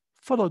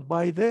followed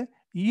by the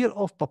year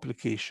of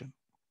publication.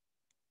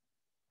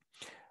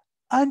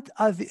 And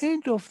at the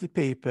end of the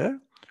paper,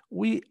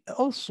 we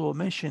also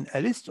mention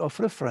a list of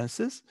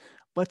references,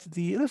 but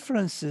the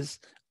references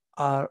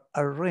are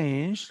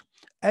arranged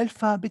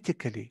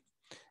alphabetically.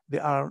 They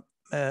are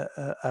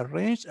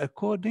arranged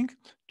according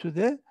to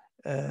the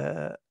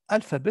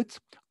alphabet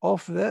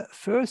of the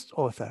first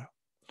author.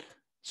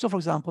 So, for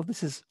example,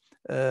 this is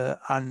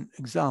an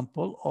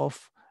example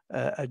of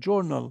a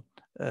journal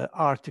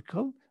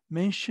article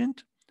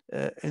mentioned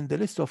in the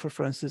list of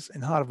references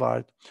in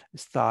Harvard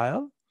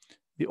style,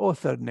 the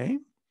author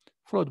name,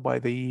 followed by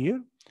the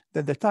year,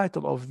 then the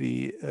title of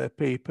the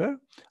paper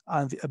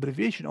and the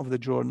abbreviation of the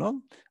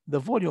journal, the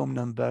volume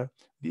number,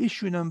 the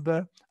issue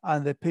number,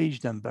 and the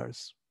page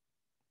numbers.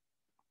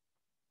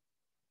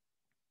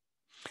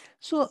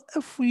 So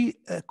if we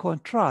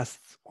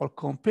contrast or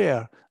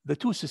compare the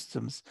two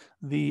systems,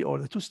 the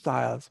two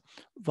styles,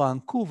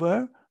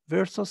 Vancouver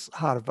versus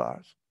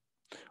Harvard,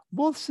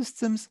 both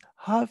systems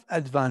have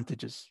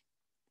advantages.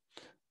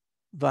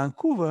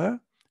 Vancouver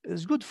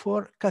is good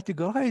for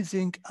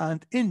categorizing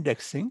and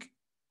indexing.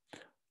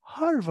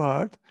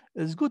 Harvard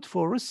is good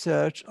for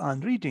research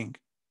and reading.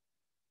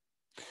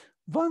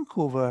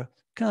 Vancouver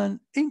can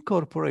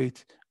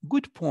incorporate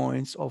good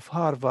points of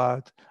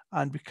Harvard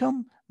and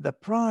become the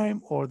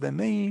prime or the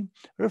main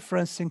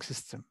referencing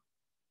system.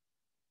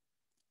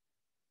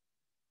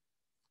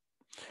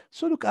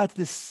 So look at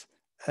this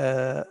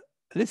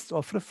list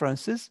of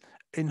references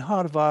in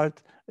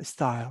Harvard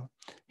style.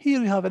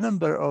 Here we have a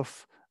number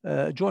of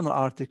journal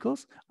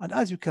articles, and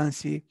as you can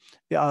see,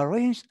 they are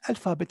arranged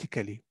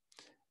alphabetically.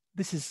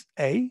 This is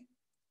A,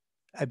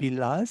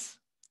 Abilaz,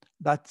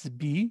 that's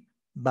B,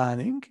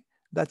 Banning,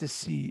 that is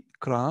C,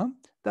 Cram,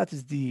 that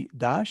is D,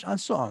 Dash, and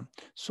so on.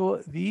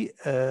 So the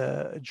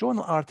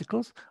journal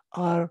articles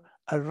are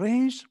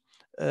arranged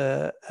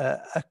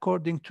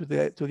according to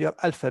their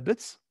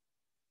alphabets,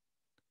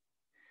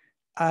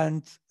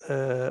 and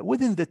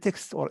within the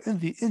text or in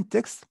the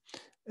in-text,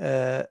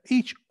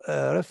 each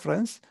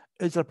reference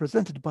is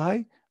represented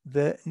by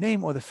the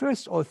name of the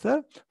first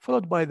author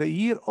followed by the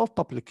year of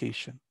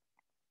publication.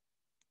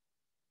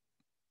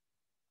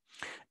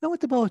 Now,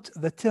 what about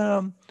the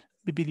term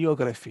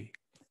bibliography?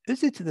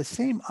 Is it the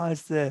same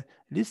as the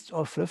list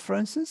of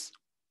references?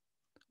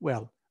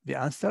 Well, the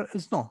answer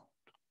is no.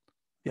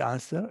 The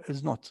answer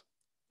is not.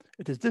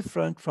 It is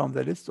different from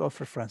the list of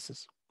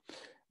references.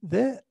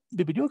 The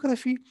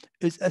bibliography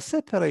is a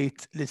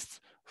separate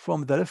list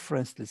from the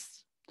reference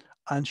list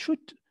and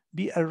should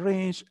be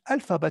arranged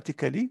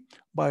alphabetically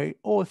by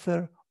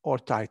author or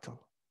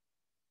title.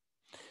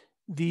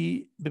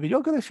 The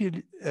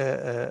bibliography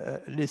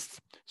lists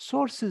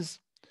sources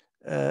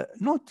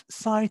not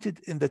cited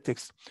in the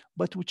text,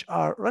 but which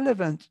are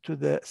relevant to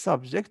the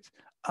subject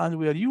and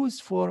were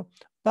used for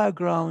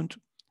background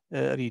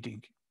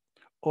reading.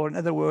 Or in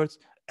other words,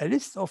 a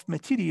list of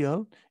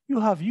material you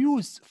have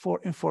used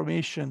for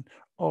information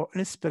or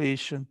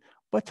inspiration,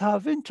 but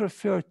haven't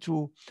referred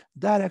to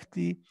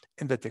directly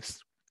in the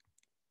text.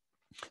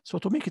 So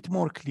to make it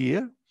more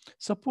clear,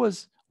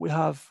 suppose we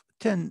have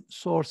 10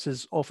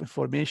 sources of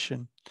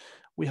information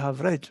we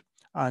have read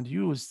and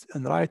used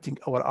in writing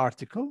our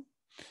article.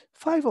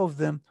 5 of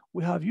them,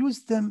 we have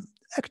used them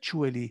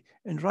actually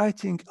in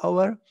writing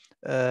our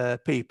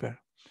paper.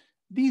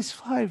 These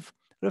 5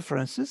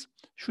 references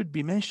should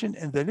be mentioned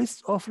in the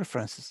list of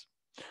references.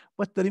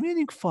 But the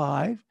remaining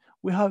 5,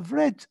 we have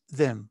read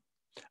them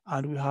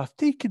and we have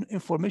taken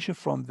information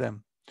from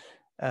them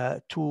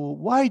to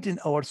widen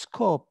our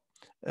scope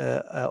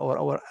or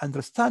our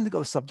understanding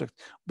of the subject,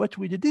 but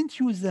we didn't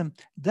use them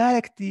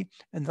directly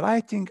in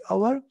writing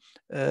our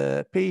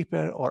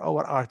paper or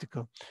our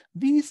article.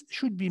 These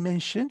should be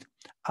mentioned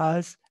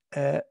as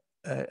a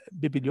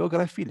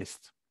bibliography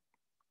list.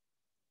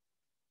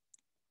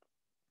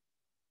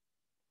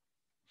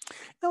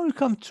 Now we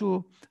come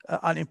to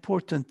an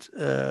important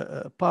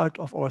part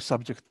of our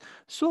subject.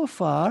 So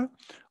far,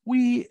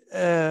 we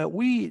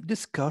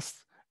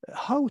discussed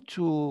how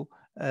to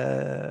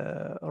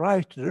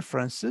write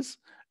references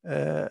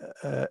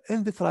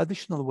in the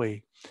traditional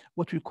way,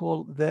 what we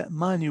call the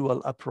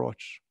manual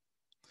approach.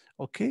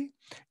 Okay,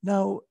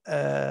 now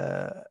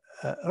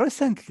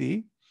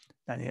recently,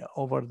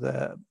 over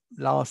the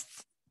last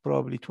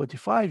probably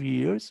 25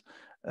 years,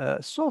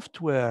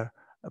 software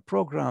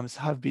programs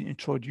have been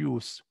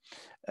introduced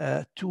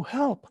to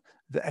help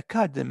the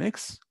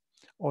academics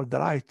or the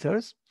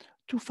writers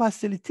to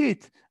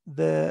facilitate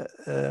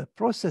the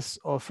process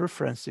of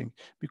referencing.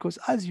 Because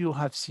as you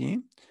have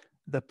seen,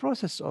 the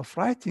process of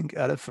writing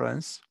a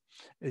reference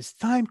is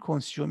time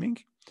consuming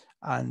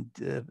and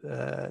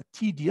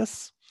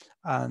tedious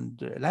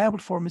and liable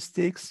for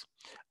mistakes,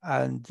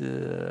 and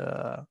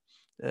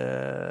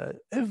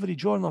every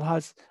journal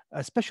has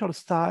a special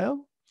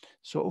style.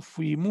 So if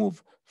we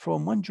move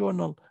from one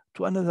journal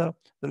to another,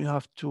 then you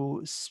have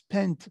to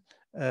spend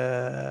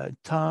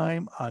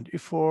time and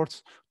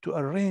efforts to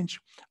arrange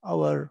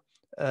our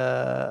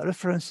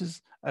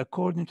references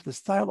according to the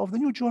style of the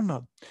new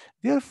journal.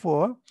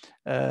 Therefore,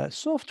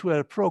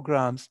 software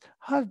programs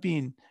have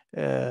been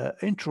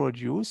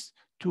introduced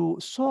to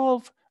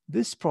solve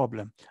this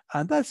problem,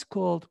 and that's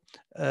called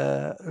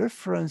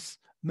reference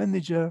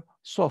manager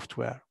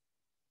software.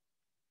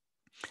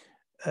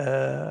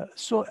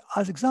 So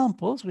as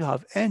examples, we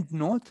have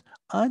EndNote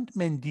and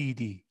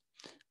Mendeley.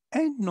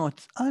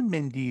 EndNote and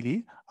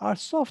Mendeley are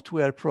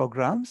software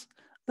programs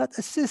that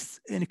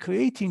assist in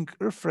creating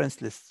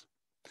reference lists.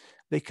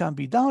 They can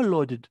be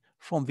downloaded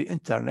from the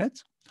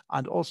internet,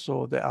 and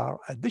also there are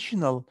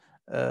additional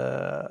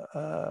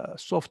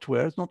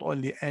softwares, not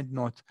only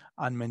EndNote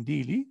and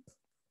Mendeley.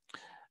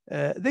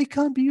 They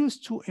can be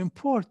used to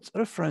import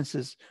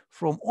references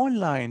from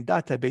online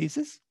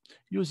databases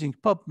using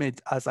PubMed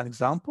as an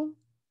example.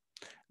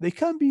 They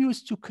can be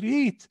used to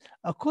create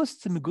a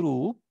custom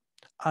group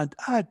and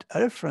add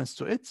a reference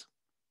to it.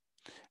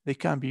 They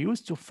can be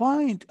used to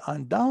find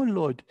and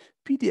download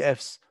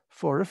PDFs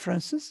for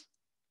references.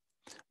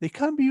 They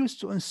can be used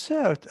to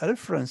insert a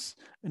reference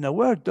in a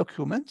Word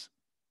document.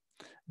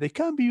 They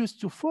can be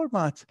used to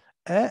format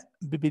a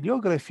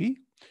bibliography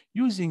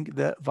using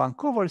the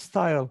Vancouver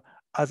style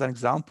as an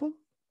example.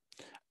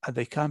 And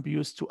they can be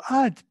used to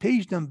add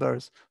page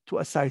numbers to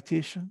a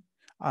citation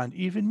and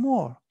even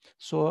more.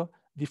 So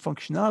the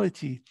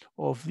functionality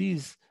of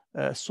these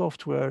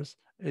softwares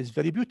is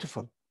very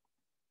beautiful.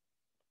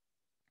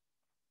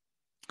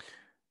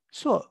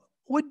 So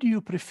what do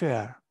you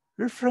prefer,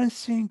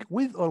 referencing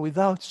with or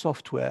without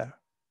software?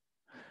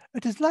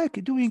 It is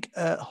like doing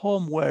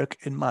homework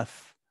in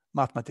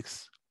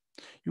mathematics.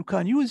 You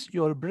can use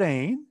your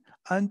brain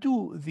and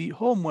do the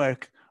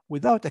homework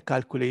without a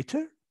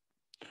calculator,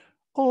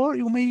 or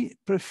you may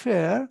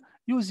prefer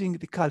using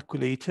the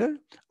calculator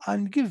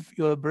and give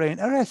your brain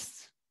a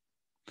rest.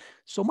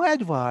 So my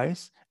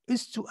advice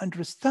is to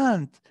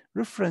understand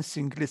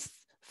referencing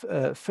lists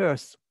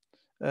first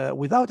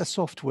without a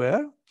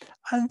software,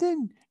 and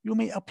then you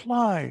may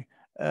apply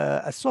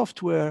a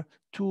software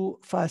to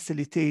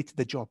facilitate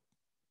the job.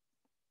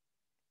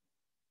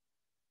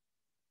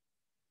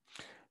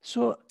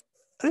 So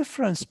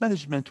reference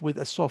management with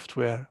a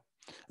software,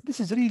 this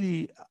is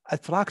really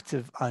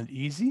attractive and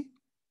easy.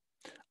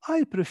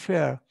 I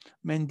prefer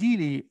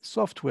Mendeley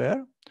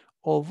software,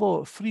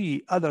 although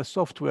 3 other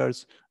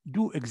softwares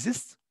do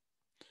exist.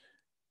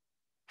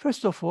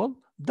 First of all,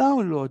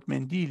 download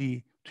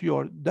Mendeley to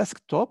your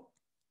desktop.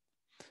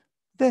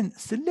 Then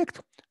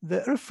select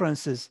the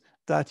references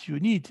that you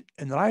need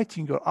in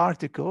writing your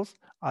articles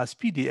as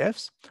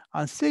PDFs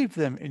and save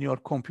them in your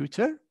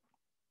computer.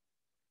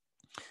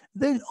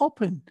 Then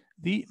open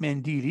the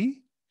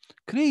Mendeley,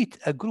 create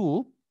a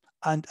group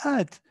and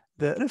add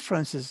the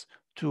references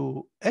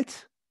to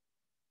it.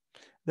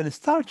 Then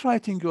start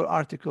writing your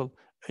article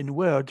in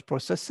Word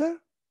processor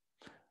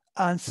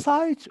and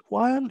cite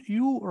while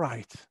you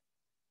write.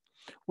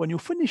 When you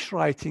finish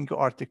writing your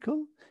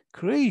article,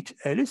 create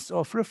a list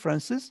of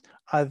references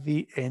at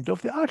the end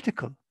of the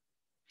article.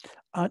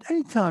 And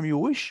anytime you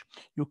wish,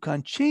 you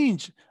can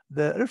change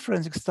the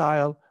referencing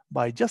style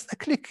by just a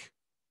click.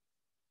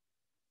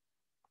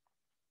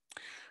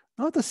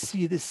 Now let's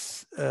see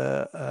this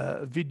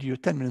video,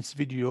 10 minutes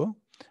video,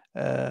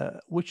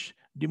 which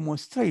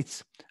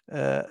demonstrates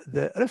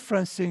the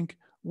referencing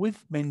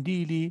with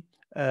Mendeley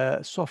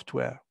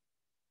software.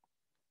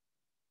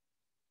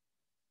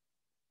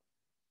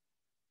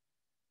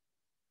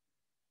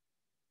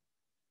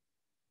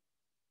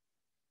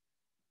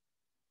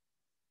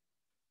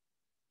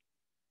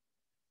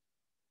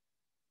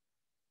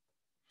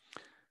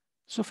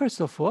 So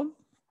first of all,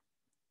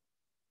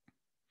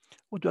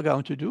 what we're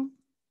going to do,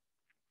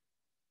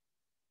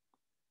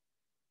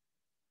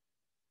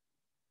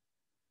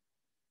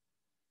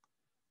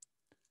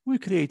 we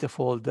create a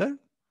folder.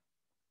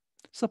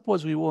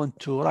 Suppose we want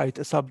to write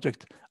a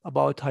subject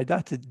about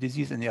hydatid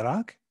disease in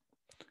Iraq.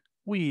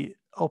 We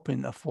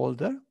open a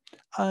folder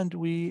and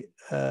we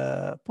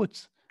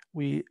put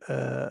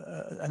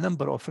a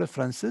number of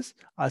references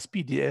as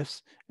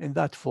PDFs in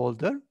that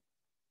folder.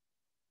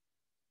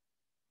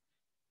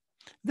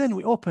 Then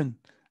we open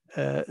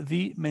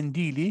the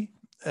Mendeley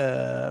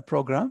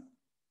program.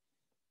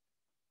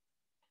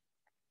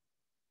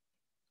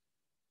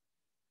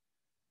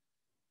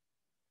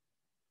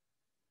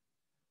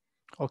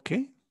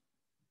 Okay.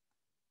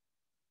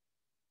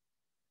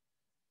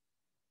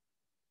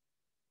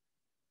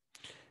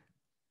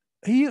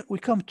 Here we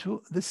come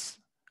to this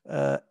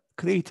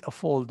create a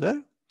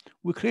folder.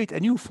 We create a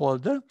new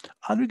folder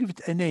and we give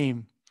it a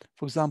name.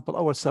 For example,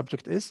 our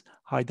subject is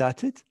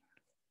hydatid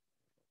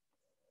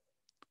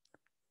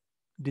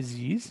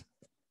disease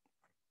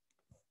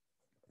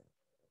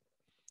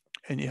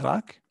in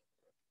Iraq.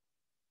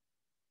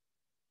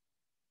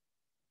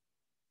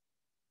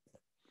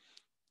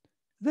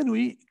 Then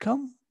we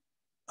come,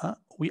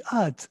 we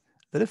add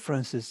the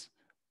references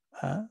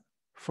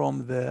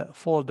from the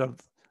folder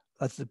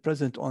that's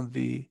present on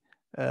the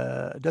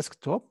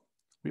desktop.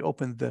 We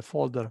open the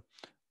folder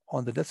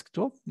on the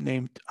desktop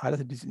named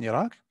Hydatid Disease in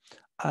Iraq,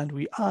 and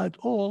we add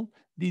all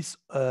these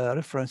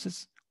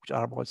references, which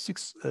are about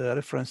 6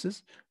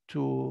 references,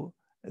 to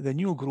the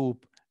new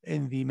group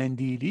in the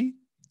Mendili,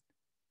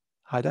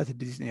 Hydatid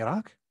Disease in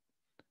Iraq,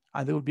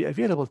 and they will be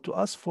available to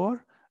us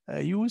for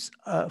use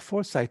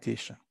for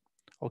citation.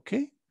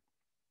 Okay.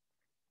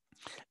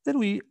 Then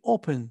we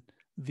open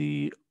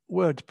the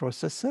word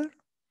processor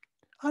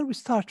and we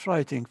start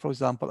writing, for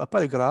example, a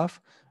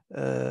paragraph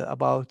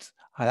about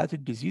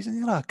hydatid disease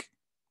in Iraq.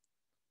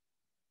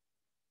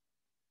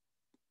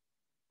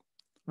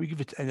 We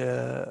give it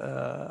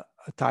a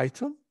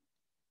title.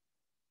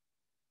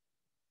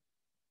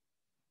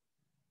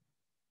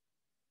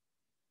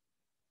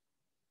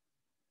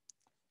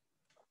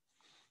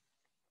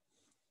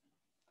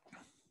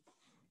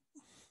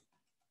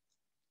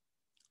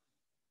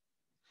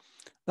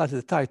 That's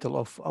the title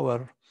of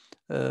our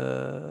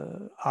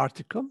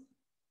article.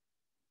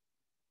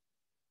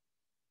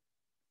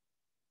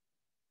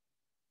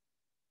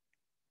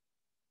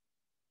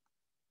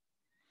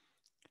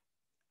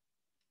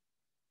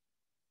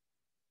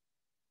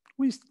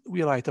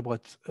 We write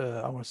about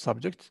our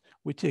subject.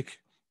 We take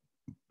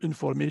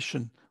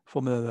information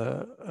from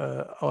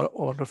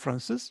our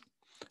references.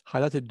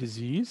 Hydatid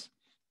disease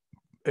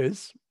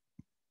is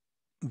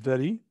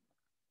very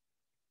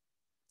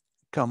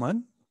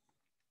common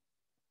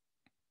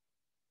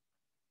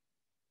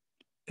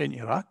in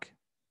Iraq.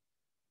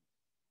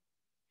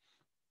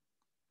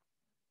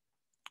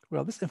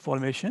 Well, this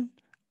information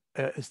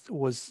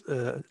was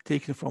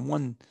taken from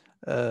one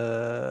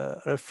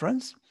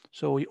reference.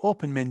 So we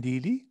open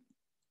Mendili,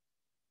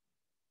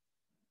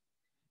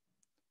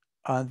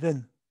 and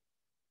then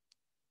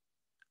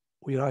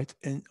we write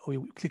in,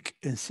 we click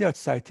insert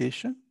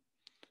citation.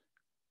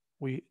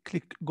 We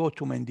click go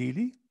to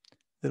Mendili,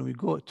 then we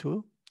go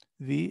to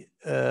the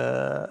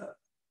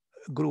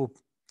group,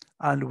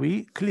 and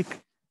we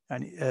click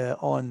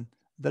on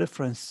the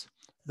reference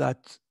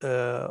that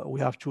we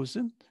have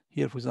chosen.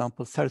 Here, for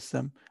example,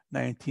 Thurston,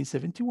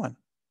 1971.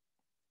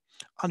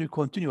 And we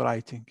continue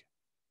writing.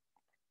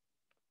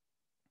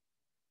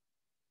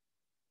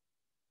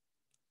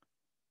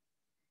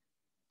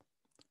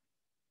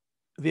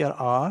 There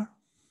are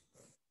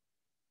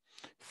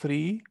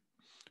 3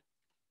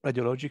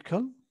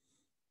 radiological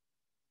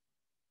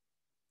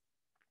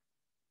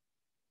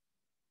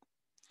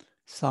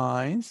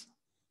signs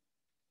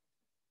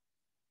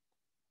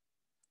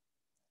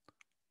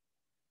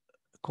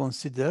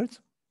considered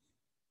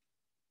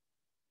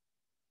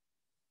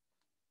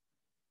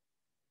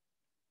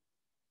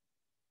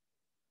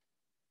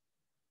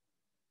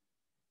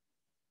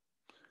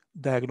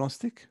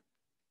diagnostic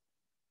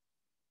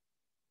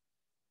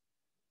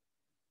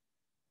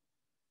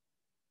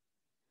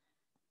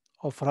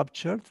of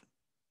ruptured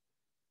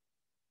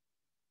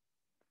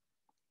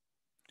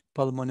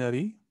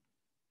pulmonary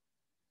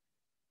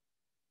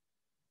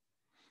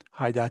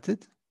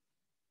hydatid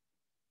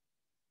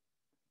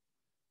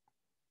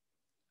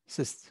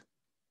cyst.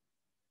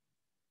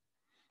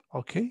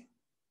 Okay.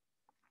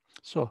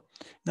 So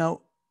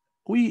now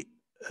we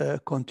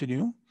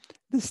continue.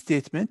 This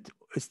statement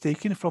is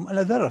taken from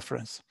another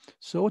reference.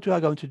 So what we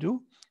are going to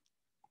do,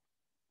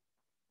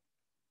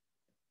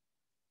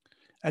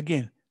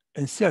 again,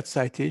 insert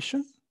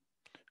citation,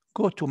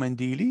 go to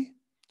Mendili,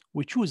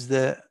 we choose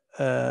the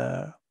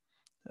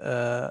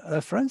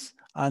reference,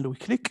 and we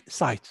click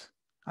cite,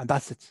 and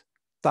that's it.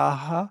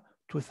 Taha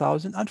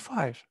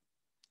 2005.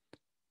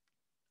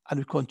 And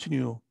we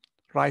continue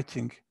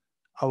writing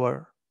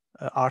our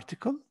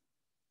article.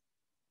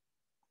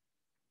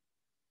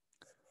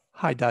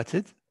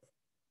 Hydatid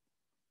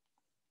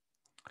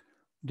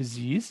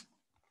disease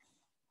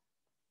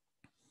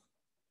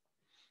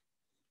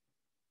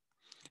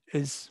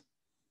is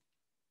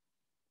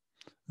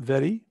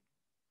very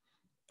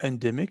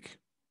endemic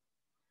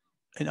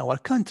in our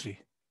country.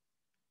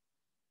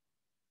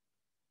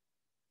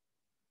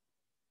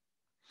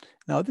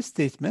 Now, this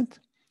statement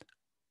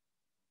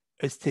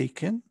is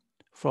taken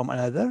from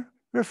another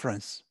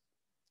reference.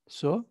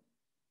 So,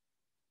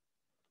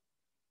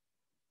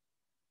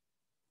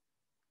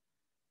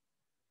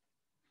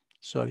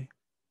 sorry.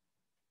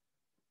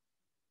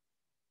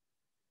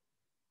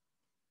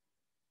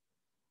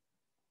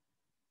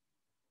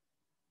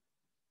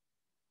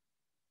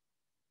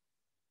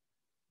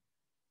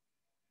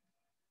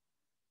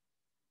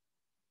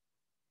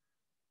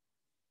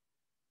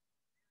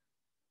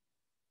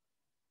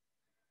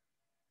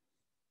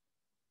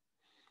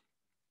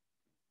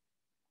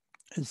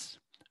 is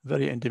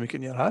very endemic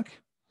in Iraq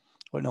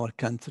or in our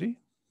country.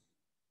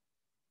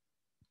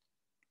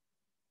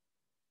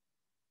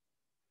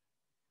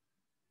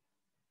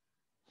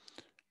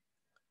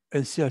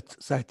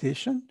 Insert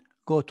citation,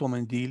 go to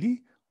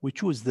Mendili, we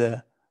choose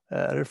the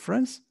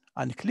reference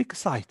and click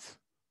cite.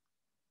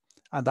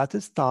 And that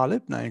is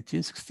Talib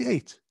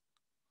 1968.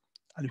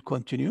 And we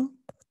continue.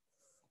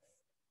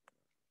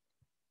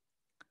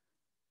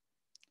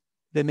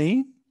 The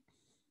main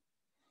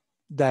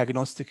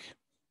diagnostic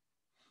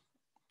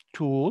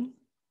tool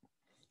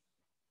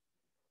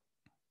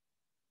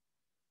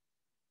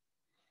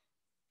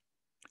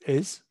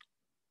is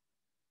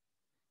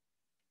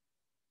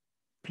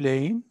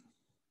plain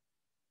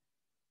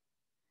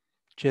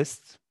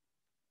chest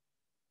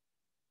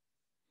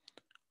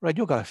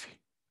radiography.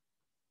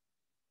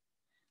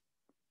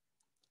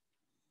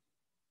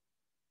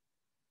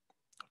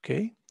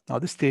 Okay, now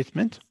the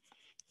statement,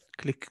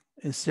 click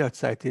insert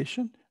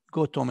citation,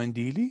 go to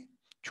Mendili,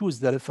 choose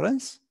the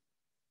reference,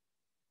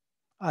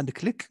 and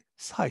click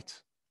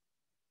cite.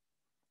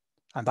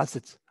 And that's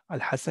it.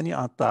 Al-Hassani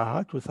and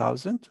Taha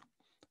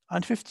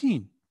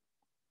 2015.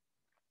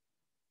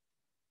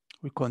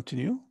 We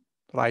continue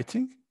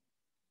writing.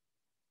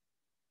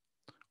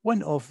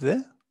 One of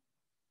the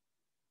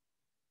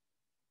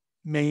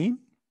main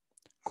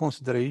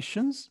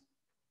considerations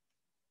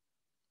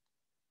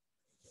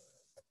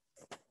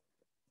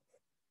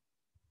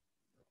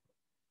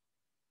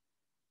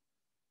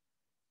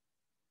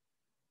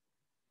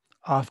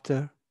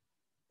after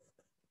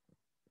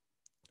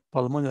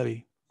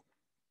pulmonary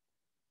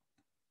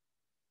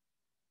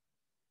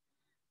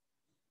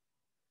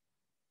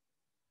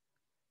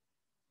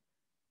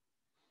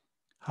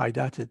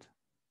hydatid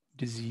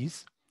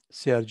disease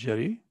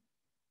surgery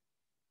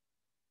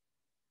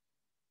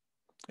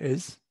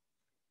is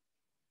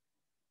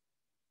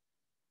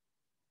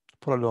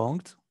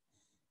prolonged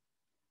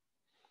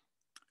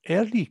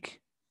air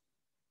leak.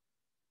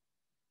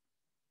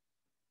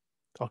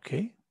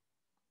 Okay.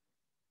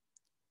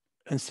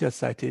 Insert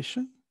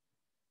citation.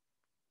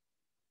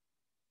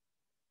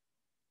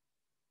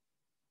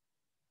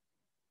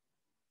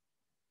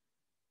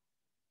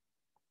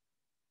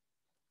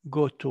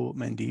 Go to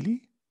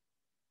Mendili,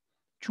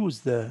 choose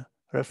the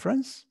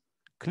reference,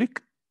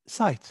 click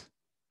cite,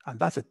 and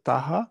that's it,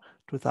 Taha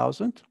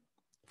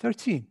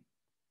 2013.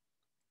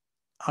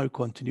 I will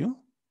continue.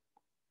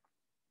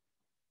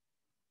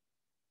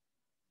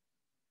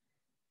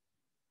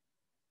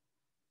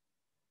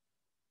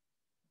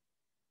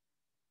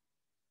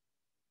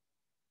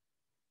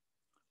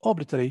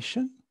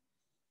 Obliteration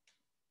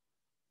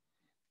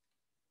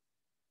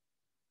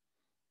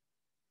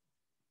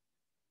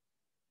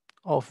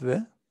of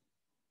the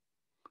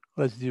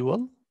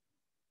residual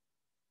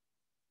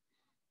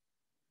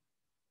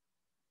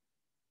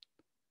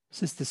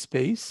cyst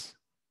space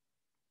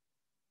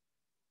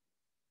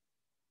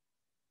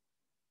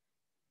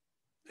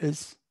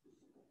is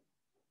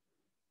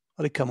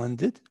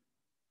recommended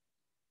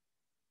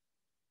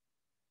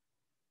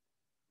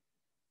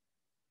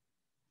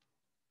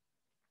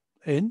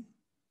in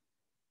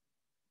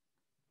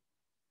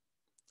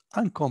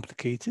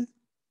uncomplicated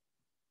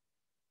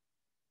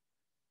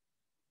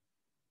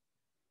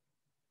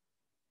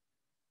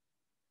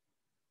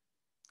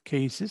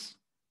cases.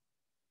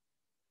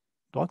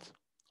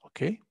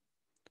 Okay.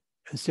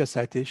 Insert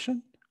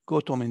citation, go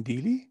to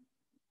Mendili,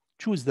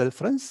 choose the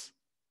reference,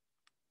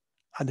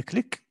 and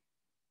click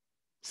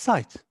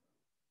cite.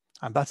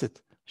 And that's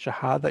it.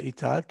 Shahada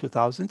et al.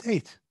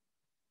 2008.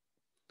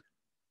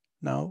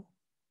 Now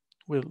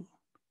we'll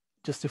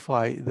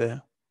justify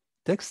the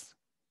text.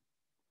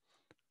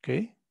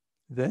 Okay.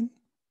 Then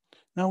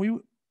now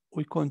we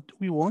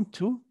want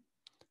to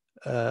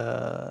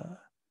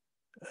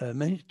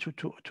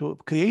to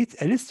create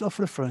a list of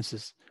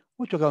references.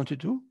 What we're going to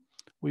do,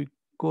 we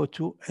go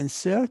to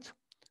insert,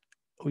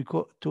 we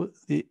go to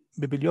the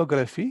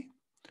bibliography,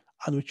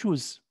 and we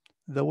choose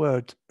the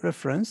word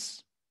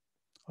reference.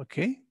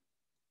 Okay,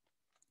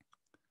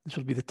 this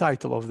will be the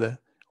title of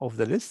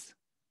the list.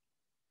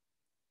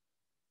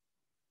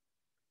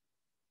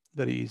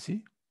 Very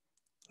easy,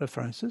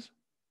 references,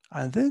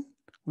 and then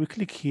we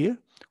click here.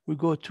 We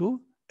go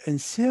to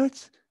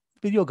insert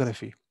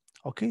bibliography.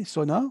 Okay,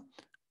 so now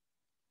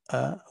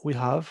we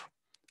have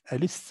a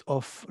list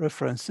of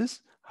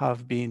references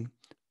have been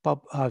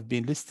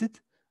listed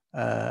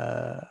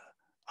at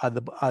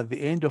the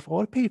end of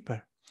our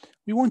paper.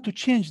 We want to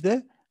change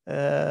the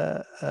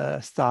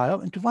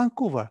style into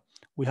Vancouver.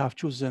 We have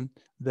chosen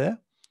there.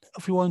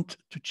 If we want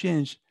to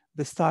change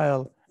the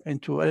style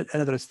into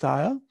another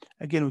style,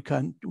 again we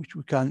can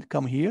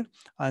come here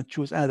and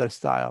choose another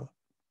style.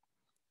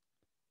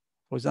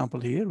 For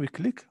example, here we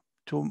click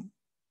to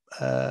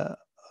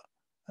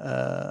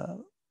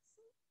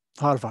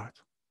Harvard.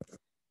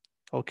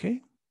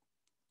 Okay,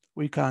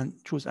 we can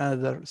choose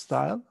another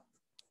style.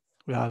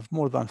 We have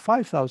more than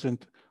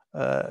 5,000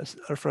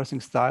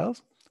 referencing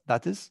styles.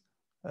 That is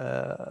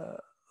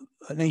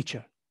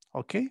nature.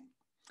 Okay,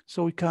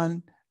 so we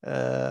can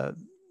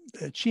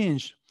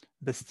change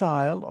the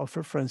style of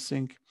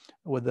referencing,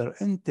 whether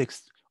in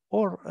text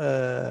or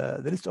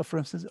the list of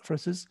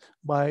references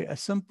by a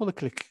simple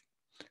click.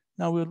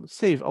 Now we'll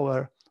save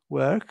our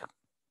work,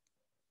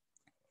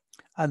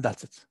 and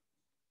that's it.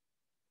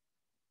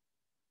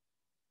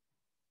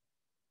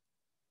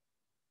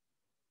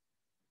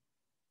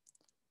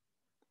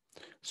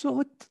 So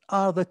what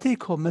are the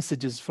take-home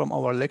messages from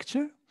our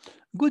lecture?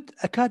 Good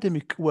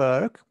academic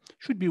work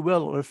should be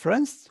well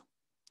referenced.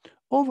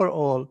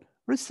 Overall,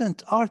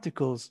 recent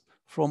articles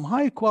from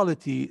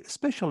high-quality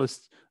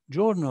specialist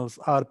journals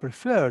are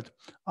preferred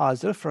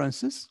as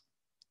references.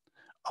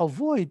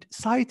 Avoid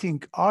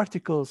citing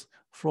articles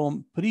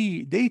from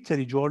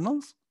predatory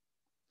journals.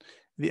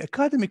 The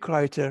academic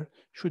writer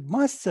should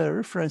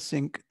master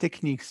referencing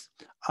techniques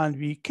and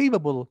be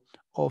capable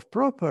of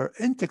proper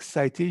in-text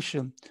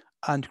citation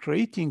and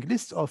creating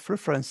lists of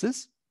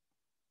references.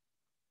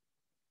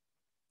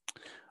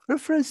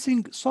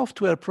 Referencing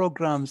software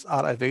programs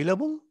are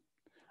available.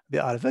 They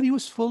are very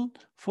useful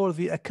for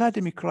the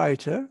academic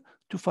writer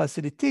to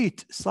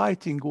facilitate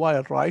citing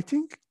while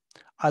writing,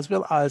 as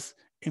well as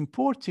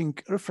importing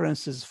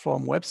references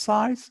from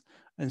websites,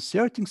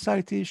 inserting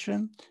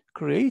citation,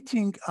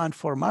 creating and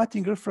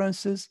formatting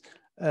references,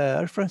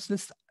 reference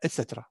lists,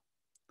 etc.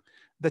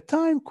 The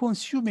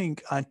time-consuming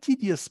and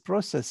tedious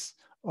process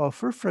of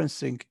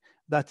referencing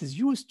that is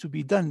used to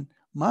be done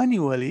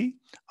manually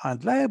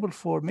and liable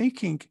for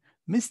making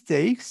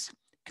mistakes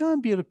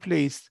can be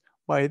replaced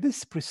by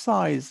this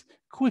precise,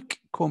 quick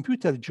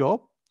computer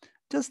job,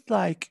 just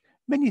like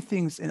many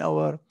things in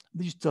our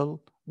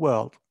digital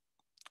world.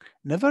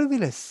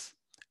 Nevertheless,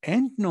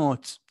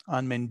 EndNote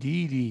and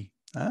Mendeley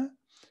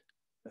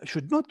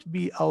should not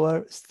be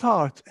our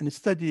start in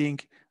studying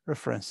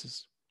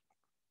references.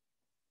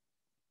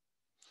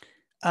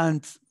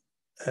 And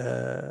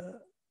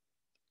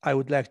I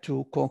would like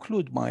to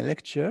conclude my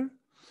lecture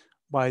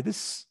by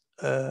this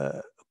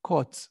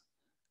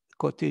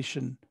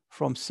quotation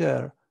from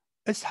Sir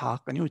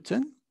Isaac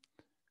Newton.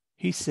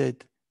 He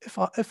said, if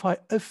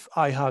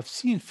I have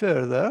seen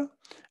further,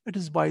 it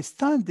is by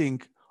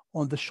standing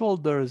on the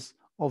shoulders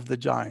of the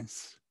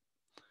giants.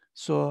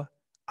 So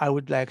I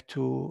would like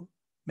to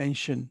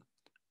mention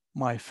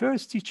my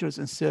first teachers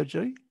in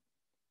surgery,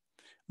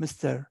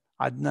 Mr.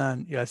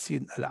 Adnan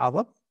Yassin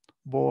Al-Adab,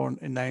 born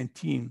in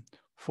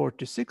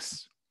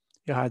 1946.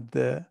 He had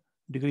the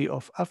degree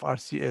of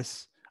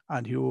FRCS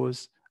and he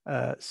was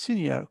a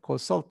senior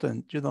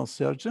consultant general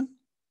surgeon.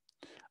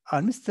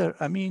 And Mr.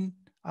 Amin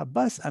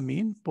Abbas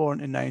Amin, born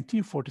in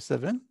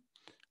 1947,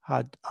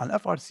 had an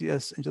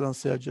FRCS in general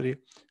surgery,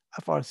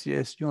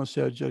 FRCS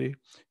neurosurgery.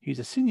 He's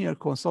a senior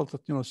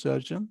consultant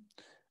neurosurgeon.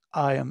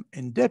 I am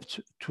in debt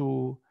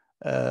to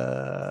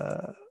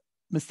Mr.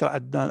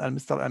 Adnan and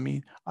Mr.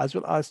 Amin, as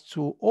well as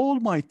to all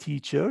my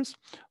teachers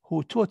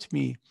who taught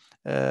me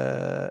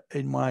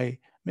in my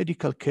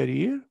medical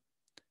career.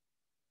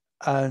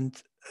 And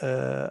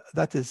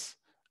that is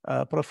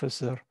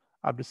Professor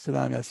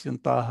Abdulsalam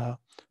Yassin Taha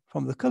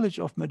from the College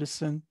of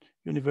Medicine,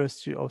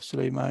 University of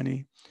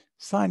Sulaimani,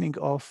 signing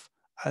off,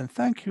 and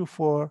thank you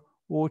for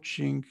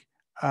watching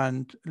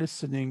and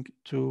listening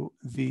to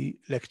the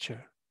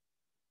lecture.